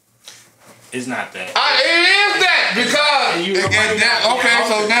 It's not that. It is that because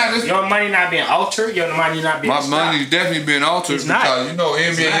so now this your money not being altered. Your money not being. My money's definitely being altered because you know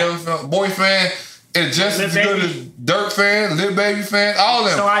NBA Young Boy fan is just as good as Durk fan, Lil Baby fan, all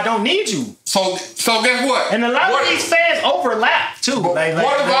them. So I don't need you. So guess what? And a lot of these fans overlap too. What if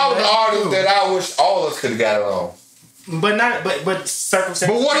I was the artist that I wish all of us could have got along? But circumstances.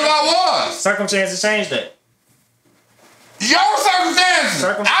 But what if I was? Circumstances changed that. Your circumstances.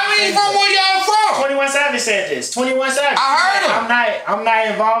 I mean, from where y'all from? 21 Savage said this. 21 Savage. I heard him. I'm not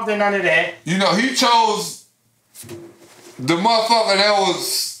involved in none of that. You know, he chose the motherfucker that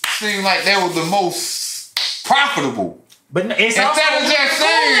seemed like they was the most profitable. But it's instead of just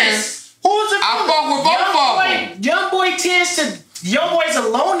saying, who's the I fuck with both of them. Young Boy tends to YoungBoy's a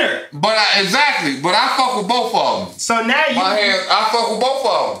loner. But exactly. But I fuck with both of them. So now you... I fuck with both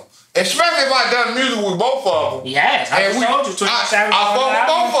of them. Especially if I done music with both of them. Yes, I told you. I fuck with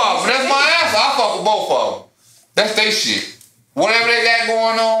both of them. That's my answer. I fuck with both of them. That's their shit. Whatever they got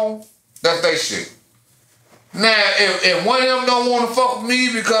going on, that's their shit. Now, if one of them don't want to fuck with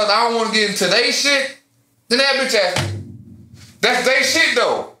me because I don't want to get into their shit, then that bitch ass. That's their shit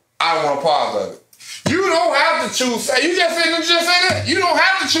though. I don't want a part of it. You don't have to choose sides. You just say that. You don't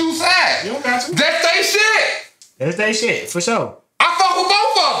have to choose sides. You don't got to. That's their shit. That's their shit, for sure. I fuck with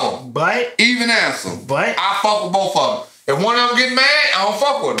both of them. But even answer. But I fuck with both of them. If one of them get mad, I don't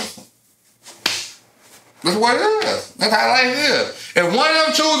fuck with them. That's what it is. That's how life is. If one of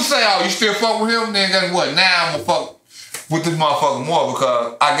them choose to say, oh, you still fuck with him, then guess what? Now I'm gonna fuck with this motherfucker more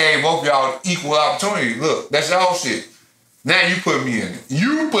because I gave both y'all equal opportunity. Look, that's y'all shit. Now you put me in it.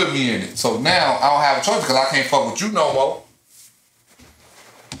 You put me in it. So now I don't have a choice because I can't fuck with you no more.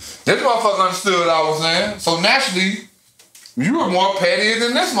 This motherfucker understood what I was saying. So naturally, you were more petty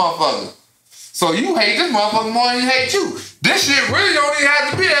than this motherfucker. So you hate this motherfucker more than you hate you. This shit really don't even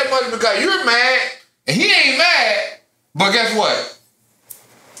have to be that much because you're mad and he ain't mad. But guess what?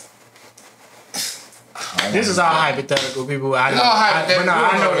 This is all hypothetical, people. I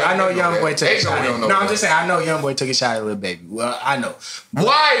know YoungBoy took a shot at. No, I'm just saying, I know YoungBoy took a shot at Lil Baby. Well, I know.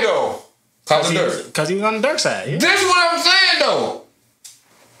 Why though? Because he was on the dark side. Yeah. This is what I'm saying though.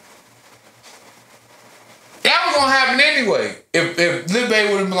 That was gonna happen anyway. If Lil Baby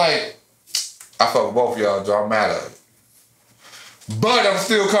would have been like, I fuck with both of y'all, Joe, I'm mad at it. But I'm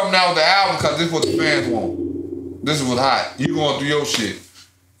still coming out with the album because this is what the fans want. This is what's hot. You going through your shit.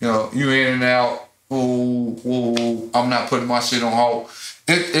 You know, you in and out. Ooh, I'm not putting my shit on hold.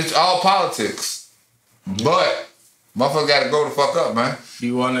 It's all politics. But motherfucker got to grow the fuck up, man.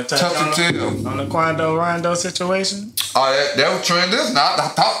 You want to touch on the Quando Rondo situation? Oh, that was transition. I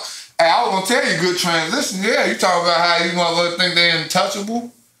was going to tell you good transition. Yeah, you talking about how you motherfuckers think they're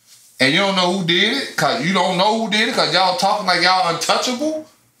untouchable and you don't know who did it because you don't know who did it because y'all talking like y'all untouchable?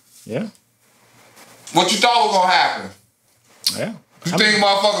 Yeah. What you thought was going to happen? Yeah. You think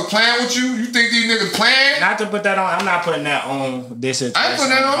motherfuckers playing with you? You think these niggas playing? Not to put that on. I'm not putting that on this. I ain't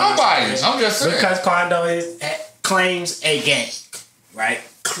putting that on nobody. I'm just saying. Because Quando claims a gang, right?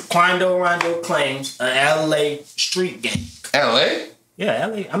 Quando Rondo claims a LA street gang. LA? Yeah,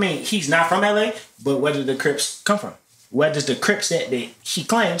 LA. I mean, he's not from LA, but where did the Crips come from? Where does the Crips that he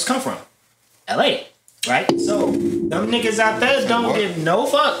claims come from? LA. Right? So, them niggas out there don't give no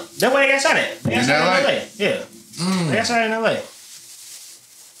fuck. That's where they got shot at. They got shot in LA. Yeah. They got shot in LA.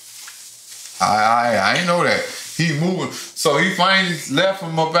 I ain't know that. He moving. So he finally left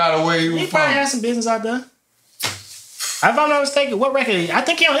from up out of where he was from. He probably had some business out there. If I'm not mistaken, what record? I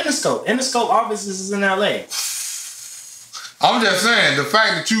think he on Interscope. Interscope offices is in LA. I'm just saying, the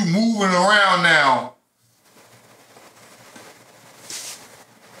fact that you moving around now,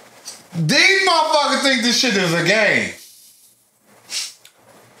 these motherfuckers think this shit is a game.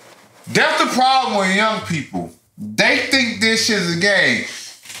 That's the problem with young people. They think this shit is a game.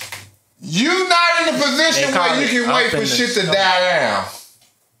 You not in a position where you can wait for shit to die down.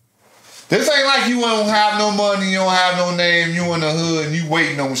 This ain't like you don't have no money, you don't have no name, you in the hood, and you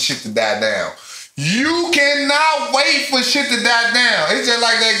waiting on shit to die down. You cannot wait for shit to die down. It's just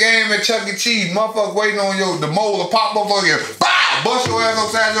like that game at Chuck E. Cheese. Motherfucker waiting on the mole to pop up on you. Bow! Bust your ass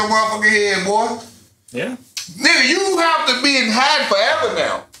upside your motherfucking head, boy. Yeah. Nigga, you have to be in hide forever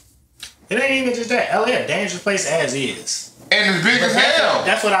now. It ain't even just that. LA a dangerous place as is. And it's big as hell.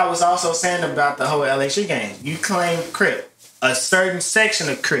 That's what I was also saying about the whole LA street gang. You claim Crip, a certain section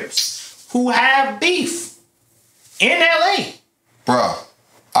of Crips who have beef in LA. Bruh,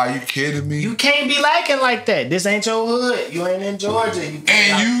 are you kidding me? You can't be liking like that. This ain't your hood. You ain't in Georgia. You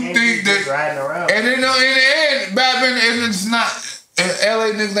think that riding around. And then in the end, back then, it's not.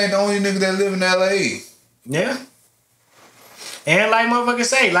 LA niggas ain't the only niggas that live in LA. Yeah. And like motherfuckers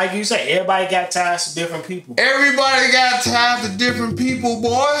say, like you say, everybody got ties to different people. Everybody got ties to different people,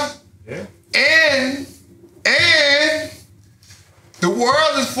 boy. Yeah. And the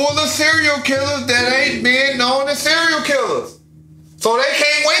world is full of serial killers that ain't being known as serial killers. So they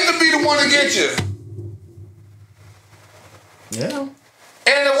can't wait to be the one to get you. Yeah.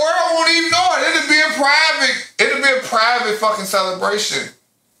 And the world won't even know it. It'll be a private fucking celebration.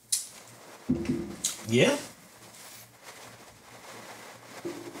 Yeah.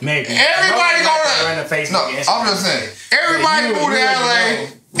 Maybe. Everybody go to... No, I'm just saying. Everybody move to LA.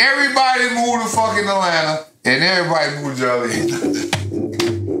 Everybody move to fucking Atlanta. And everybody move to LA.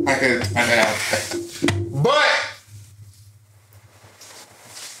 But...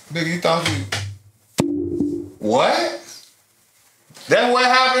 Nigga, you thought you... What? That's what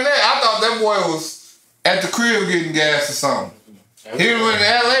happened there. I thought that boy was at the crib getting gas or something. He went to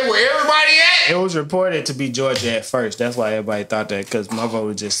LA where everybody at. It was reported to be Georgia at first. That's why everybody thought that, because motherfucker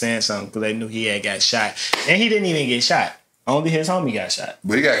was just saying something because they knew he had got shot. And he didn't even get shot. Only his homie got shot.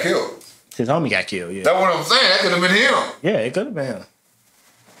 But he got killed. His homie got killed, yeah. That's what I'm saying. That could have been him. Yeah, it could have been him.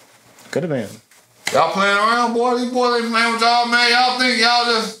 Could have been him. Y'all playing around, boy? These boys ain't playing with y'all, man. Y'all think y'all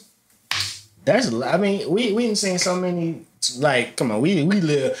just... I mean, we didn't seen so many, like, come on, we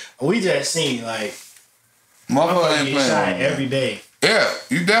just seen, like, motherfuckers ain't get shot playing every day. Yeah,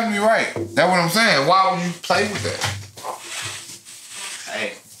 you definitely right. That's what I'm saying. Why would you play with that?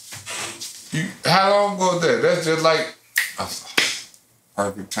 Hey. How long ago was that? That's just like...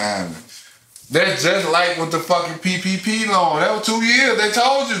 perfect timing. That's just like with the fucking PPP loan. That was 2 years. They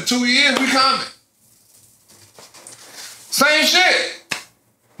told you 2 years we coming. Same shit.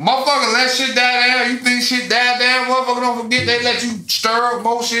 Motherfucker let shit die down. You think shit die down? Motherfucker don't forget they let you stir up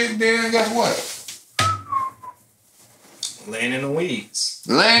more shit. Then guess what? Laying in the weeds.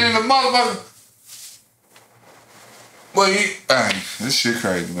 Laying in the motherfucker. Well, this shit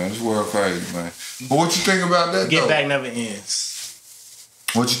crazy, man. This world crazy, man. But what you think about that, Get back never ends.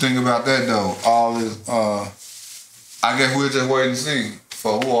 What you think about that, though? All this, I guess we'll just wait and see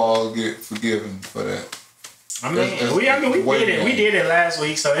for who all get forgiven for that. I mean, we did it. We did it last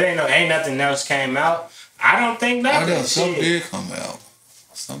week, so ain't nothing else came out. I don't think nothing. Some did come out.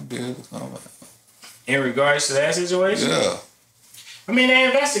 Some did come out. In regards to that situation? Yeah. I mean, they're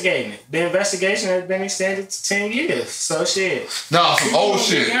investigating it. The investigation has been extended to 10 years. So shit. No, some old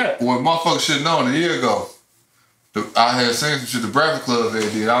shit. What motherfuckers should have known a year ago. I had seen some shit the Breakfast Club they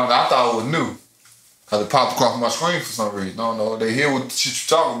did. I thought it was new. Cause it popped across my screen for some reason. I don't know. They hear what the shit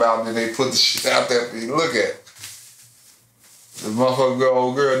you talking about and then they put the shit out there for you to look at. The motherfucker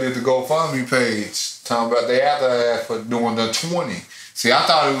old girl did the GoFundMe page. Talking about they after her ass for doing the 20. See, I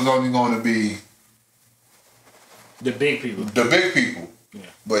thought it was only going to be the big people. The big people. Yeah.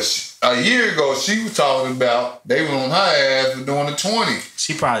 But a year ago, she was talking about they were on her ass for doing the 20.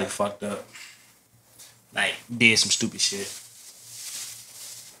 She probably fucked up. Like, did some stupid shit.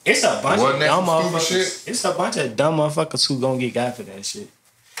 It's a bunch of dumb motherfuckers. It's a bunch of dumb motherfuckers who gonna get got for that shit.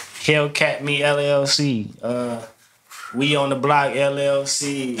 Hellcat Me LLC. We on the Block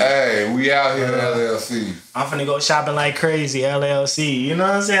LLC. Hey, we out here LLC. I'm finna go shopping like crazy LLC. You know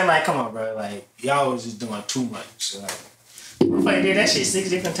what I'm saying? Like, come on, bro. Like, y'all was just doing too much. Like, motherfucker did that shit 6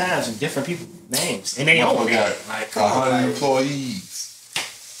 different times with different people names, and they own it. Like, 100 employees.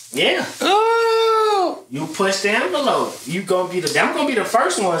 Yeah. Oh, you push the envelope. I'm gonna be the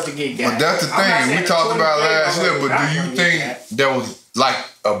first ones to get got. But that's the thing we talked about last year. But do you think there was like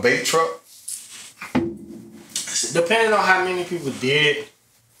a bait truck? Depending on how many people did.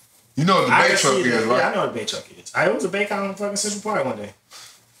 You know what the bait truck is, right? Yeah, I know what the bait truck is. It was a bait on fucking Central Park one day.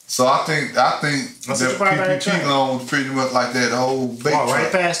 So I think that PPP loan was pretty much like that whole bait truck.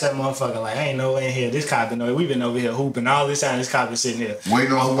 Right past that motherfucker. Like, I ain't no way in here. This cop been over. We've been over here hooping all this time. This cop been sitting there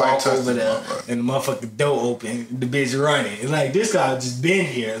waiting on somebody to touch over there, and the motherfucker door open. The bitch running. It's like, this guy just been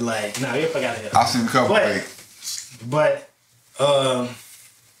here. Like, nah, you fuck out of here. I seen a couple fakes. But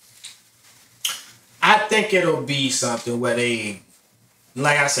I think it'll be something where they,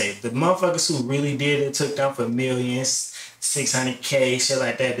 like I say, the motherfuckers who really did it took them for millions, 600K, shit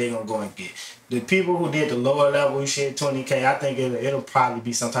like that, they gonna go and get. The people who did the lower level shit, 20K, I think it'll probably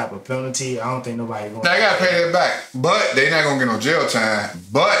be some type of penalty. I don't think nobody gonna. They gotta pay that back, but they not gonna get no jail time.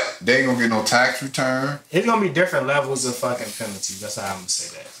 But they ain't gonna get no tax return. It's gonna be different levels of fucking penalties. That's how I'm gonna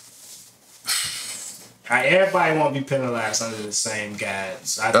say that. Everybody won't be penalized under the same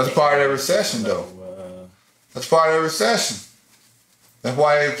guides. That's part of the recession, though. That's part of the recession. That's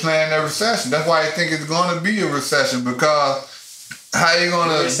why they plan that recession. That's why they think it's going to be a recession, because how you going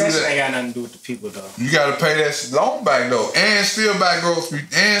to do that? Recession ain't got nothing to do with the people, though. You got to pay that loan back, though, and still buy groceries,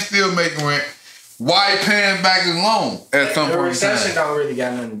 and still making rent. Why paying back the loan at some point in time? The recession don't really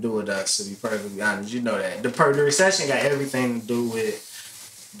got nothing to do with us, to be perfectly honest. You know that. The recession got everything to do with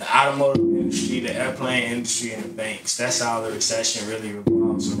the automotive industry, the airplane industry, and the banks. That's how the recession really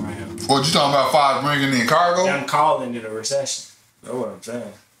revolves around. What you talking about? Fire bringing in cargo? I'm calling it a recession. That's what I'm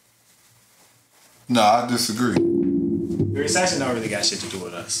saying. No, I disagree. The recession don't really got shit to do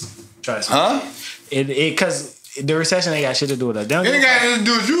with us. Trust me. Huh? Because the recession ain't got shit to do with us. It ain't got anything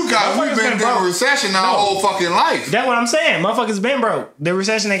to do with you guys. We've been through a recession our whole fucking life. That's what I'm saying. Motherfuckers been broke. The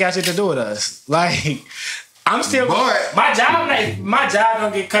recession ain't got shit to do with us. Like, I'm still. But my job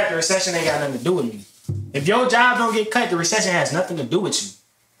don't get cut. The recession ain't got nothing to do with me. If your job don't get cut, the recession has nothing to do with you.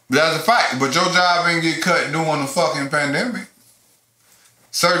 That's a fact. But your job ain't get cut during the fucking pandemic.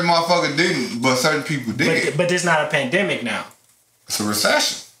 Certain motherfuckers didn't, but certain people did. But this not a pandemic now. It's a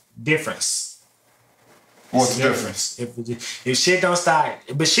recession. Difference. What's the difference? If shit don't start,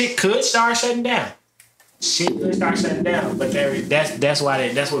 but shit could start shutting down. Shit could start shutting down, but that's what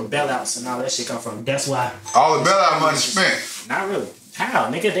bailouts and all that shit come from. That's why all the bailout money spent. Not really.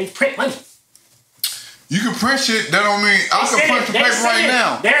 How, nigga? They print money. You can print shit. That don't mean I can print the paper right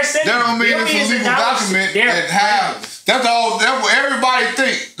now. That don't mean it's a legal document that have. That's all. That's what everybody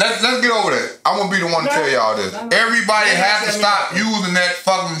think. Let's get over that. I'm gonna be the one to tell y'all this. Everybody has to stop using that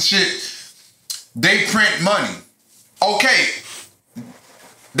fucking shit. They print money. Okay.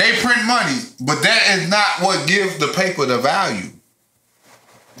 They print money, but that is not what gives the paper the value.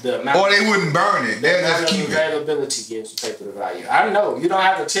 Or they wouldn't burn it. They'll just keep it. Availability gives the paper the value. I know. You don't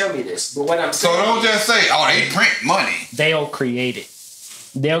have to tell me this, but what I'm saying. So don't just say, "Oh, they print money." They'll create it.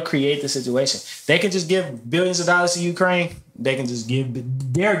 They'll create the situation. They can just give billions of dollars to Ukraine. They can just give.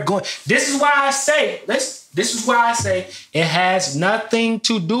 They're going. This is why I say. This is why I say it has nothing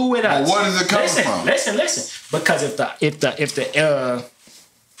to do with us. Well, what is it coming from? Listen. Because if the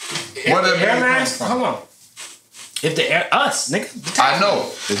airlines, hold on. If us, nigga. I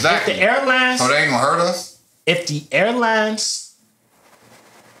know exactly. If the airlines, so they ain't gonna hurt us. If the airlines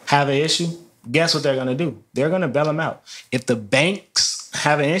have an issue, guess what they're gonna do? They're gonna bail them out. If the banks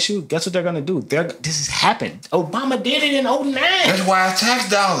have an issue, guess what they're gonna do? This has happened. Obama did it in 2009. That's why it's tax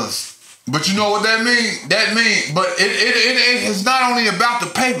dollars. But you know what that means? But it's not only about the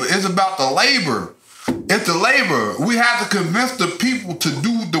paper. It's about the labor. It's the labor. We have to convince the people to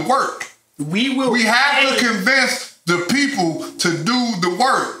do the work. We have to convince the people to do the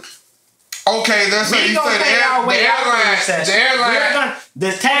work. Okay, that's what you say.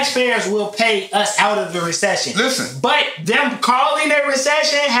 The taxpayers will pay us out of the recession. Listen. But them calling it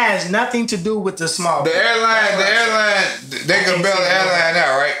recession has nothing to do with the small. The airline, they can bail the airline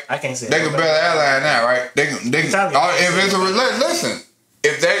out, right? I can't say they can bail the airline out, right? They can. If it's listen,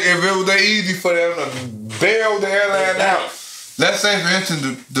 if it was that easy for them to bail the airline out, let's say for instance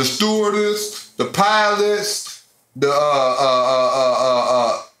the stewardess, the pilots, the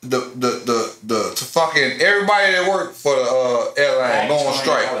fucking everybody that work for the airline going on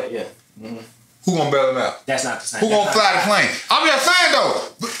strike. Who gonna bail them out? That's not the same. Who gonna fly the plane? I'm just saying though.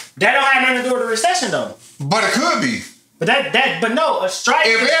 That don't have nothing to do with the recession though. But it could be. But no, a strike.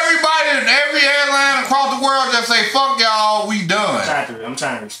 If every airline across the world just say fuck y'all, we done. I'm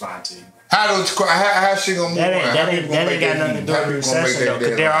trying to respond to you. How she gonna move? That ain't got nothing to do with the recession though,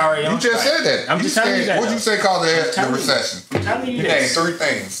 because they're already on. You just said that. I'm just telling you that. What'd you say called the recession? I'm telling you name 3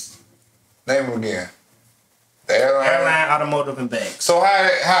 things. Name them again. The airline, automotive, and banks. So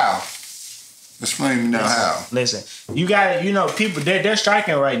how? Explain to me now how. Listen, you got people. They're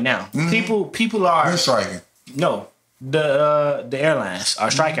striking right now. Mm-hmm. People are. Who's striking? No, the airlines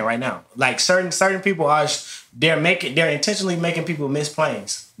are striking right now. Like certain people are. They're intentionally making people miss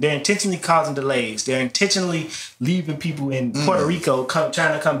planes. They're intentionally causing delays. They're intentionally leaving people in Puerto Rico trying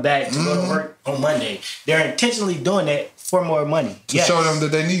to come back to go to work on Monday. They're intentionally doing that for more money. To show them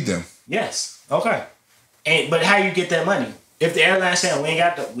that they need them. Yes. Okay. But how you get that money? If the airline saying we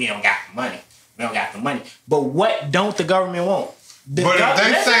don't got the money. We don't got the money. But what don't the government want? If they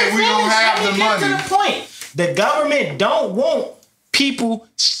say we don't have the money. To the point. The government don't want people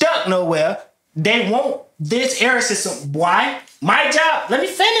stuck nowhere. They want this air system. Why? My job. Let me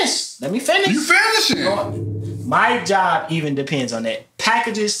finish. You finish it. My job even depends on that.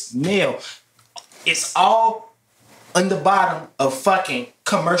 Packages, mail. It's all on the bottom of fucking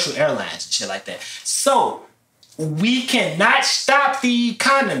commercial airlines and shit like that. So we cannot stop the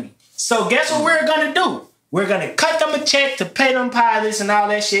economy. So guess what we're gonna do? We're gonna cut them a check to pay them pilots and all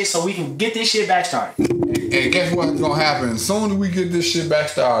that shit so we can get this shit back started. And guess what's gonna happen? As soon as we get this shit back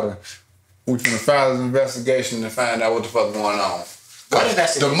started, we can file this investigation and find out what the fuck is going on. What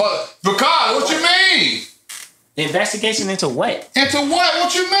investigation? Because what you mean? Investigation into what? Into what?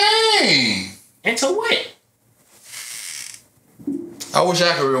 What you mean? Into what? I wish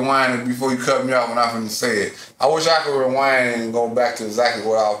I could rewind it before you cut me off when I was going to say it. I wish I could rewind and go back to exactly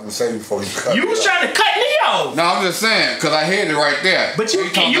what I was going to say before you cut me off. You was trying to cut me off. No, I'm just saying, because I heard it right there. But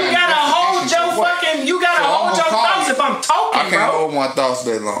you gotta hold your fucking, you gotta hold your thoughts if I'm talking, bro. I can't hold my thoughts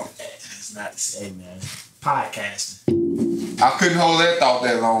that long. It's not the same, man. Podcasting. I couldn't hold that thought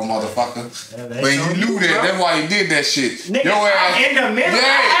that long, motherfucker. But you knew that. Bro. That's why you did that shit. Nigga, your ass in the middle. Yeah,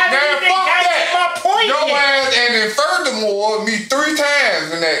 I haven't even got to my point your ass, and then furthermore, me 3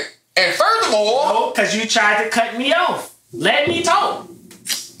 times in that. And furthermore, no, because you tried to cut me off. Let me talk.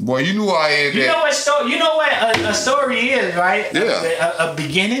 Boy, you knew I had that. You know what a story is, right? Yeah. A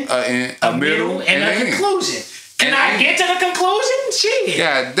beginning, a middle, and a conclusion. Can I I get to the conclusion, shit.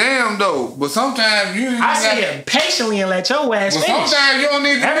 God damn though. But sometimes you I sit here patiently and let your ass finish. But sometimes you don't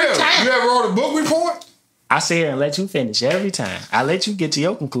need to every time. You ever wrote a book report? I sit here and let you finish every time. I let you get to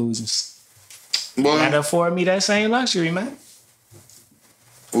your conclusions. Boy. You gotta afford me that same luxury, man.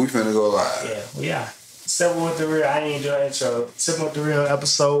 We finna go live. Yeah, we are. Sippin' with the Real. I ain't enjoy intro. Sippin' with the Real,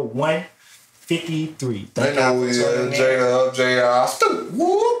 episode 153. They know we JR.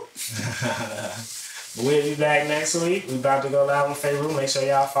 Whoop. We'll be back next week. We about to go live on Facebook. Make sure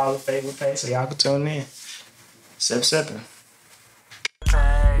y'all follow the Facebook page so y'all can tune in. Sippin'.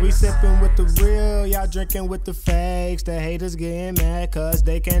 We sippin' with the real, y'all drinking with the fakes. The haters getting mad cause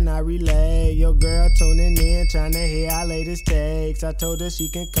they cannot relate. Your girl tuning in, trying to hear our latest takes. I told her she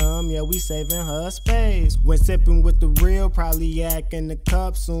can come, yeah, we saving her space. When sippin' with the real, probably yak in the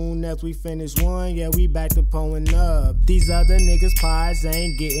cup. Soon as we finish one, yeah, we back to pulling up. These other niggas' pies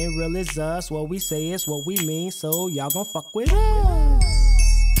ain't getting real as us. What we say is what we mean, so y'all gon' fuck with us.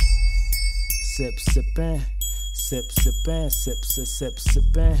 Sippin'. Sip, sippin', sip, sip, sip,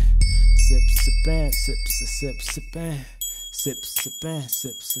 sippin', sip, sippin', sip, sip, sip, sippin', sip, sippin',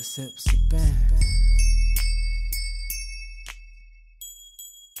 sip, sip, sip, sippin'.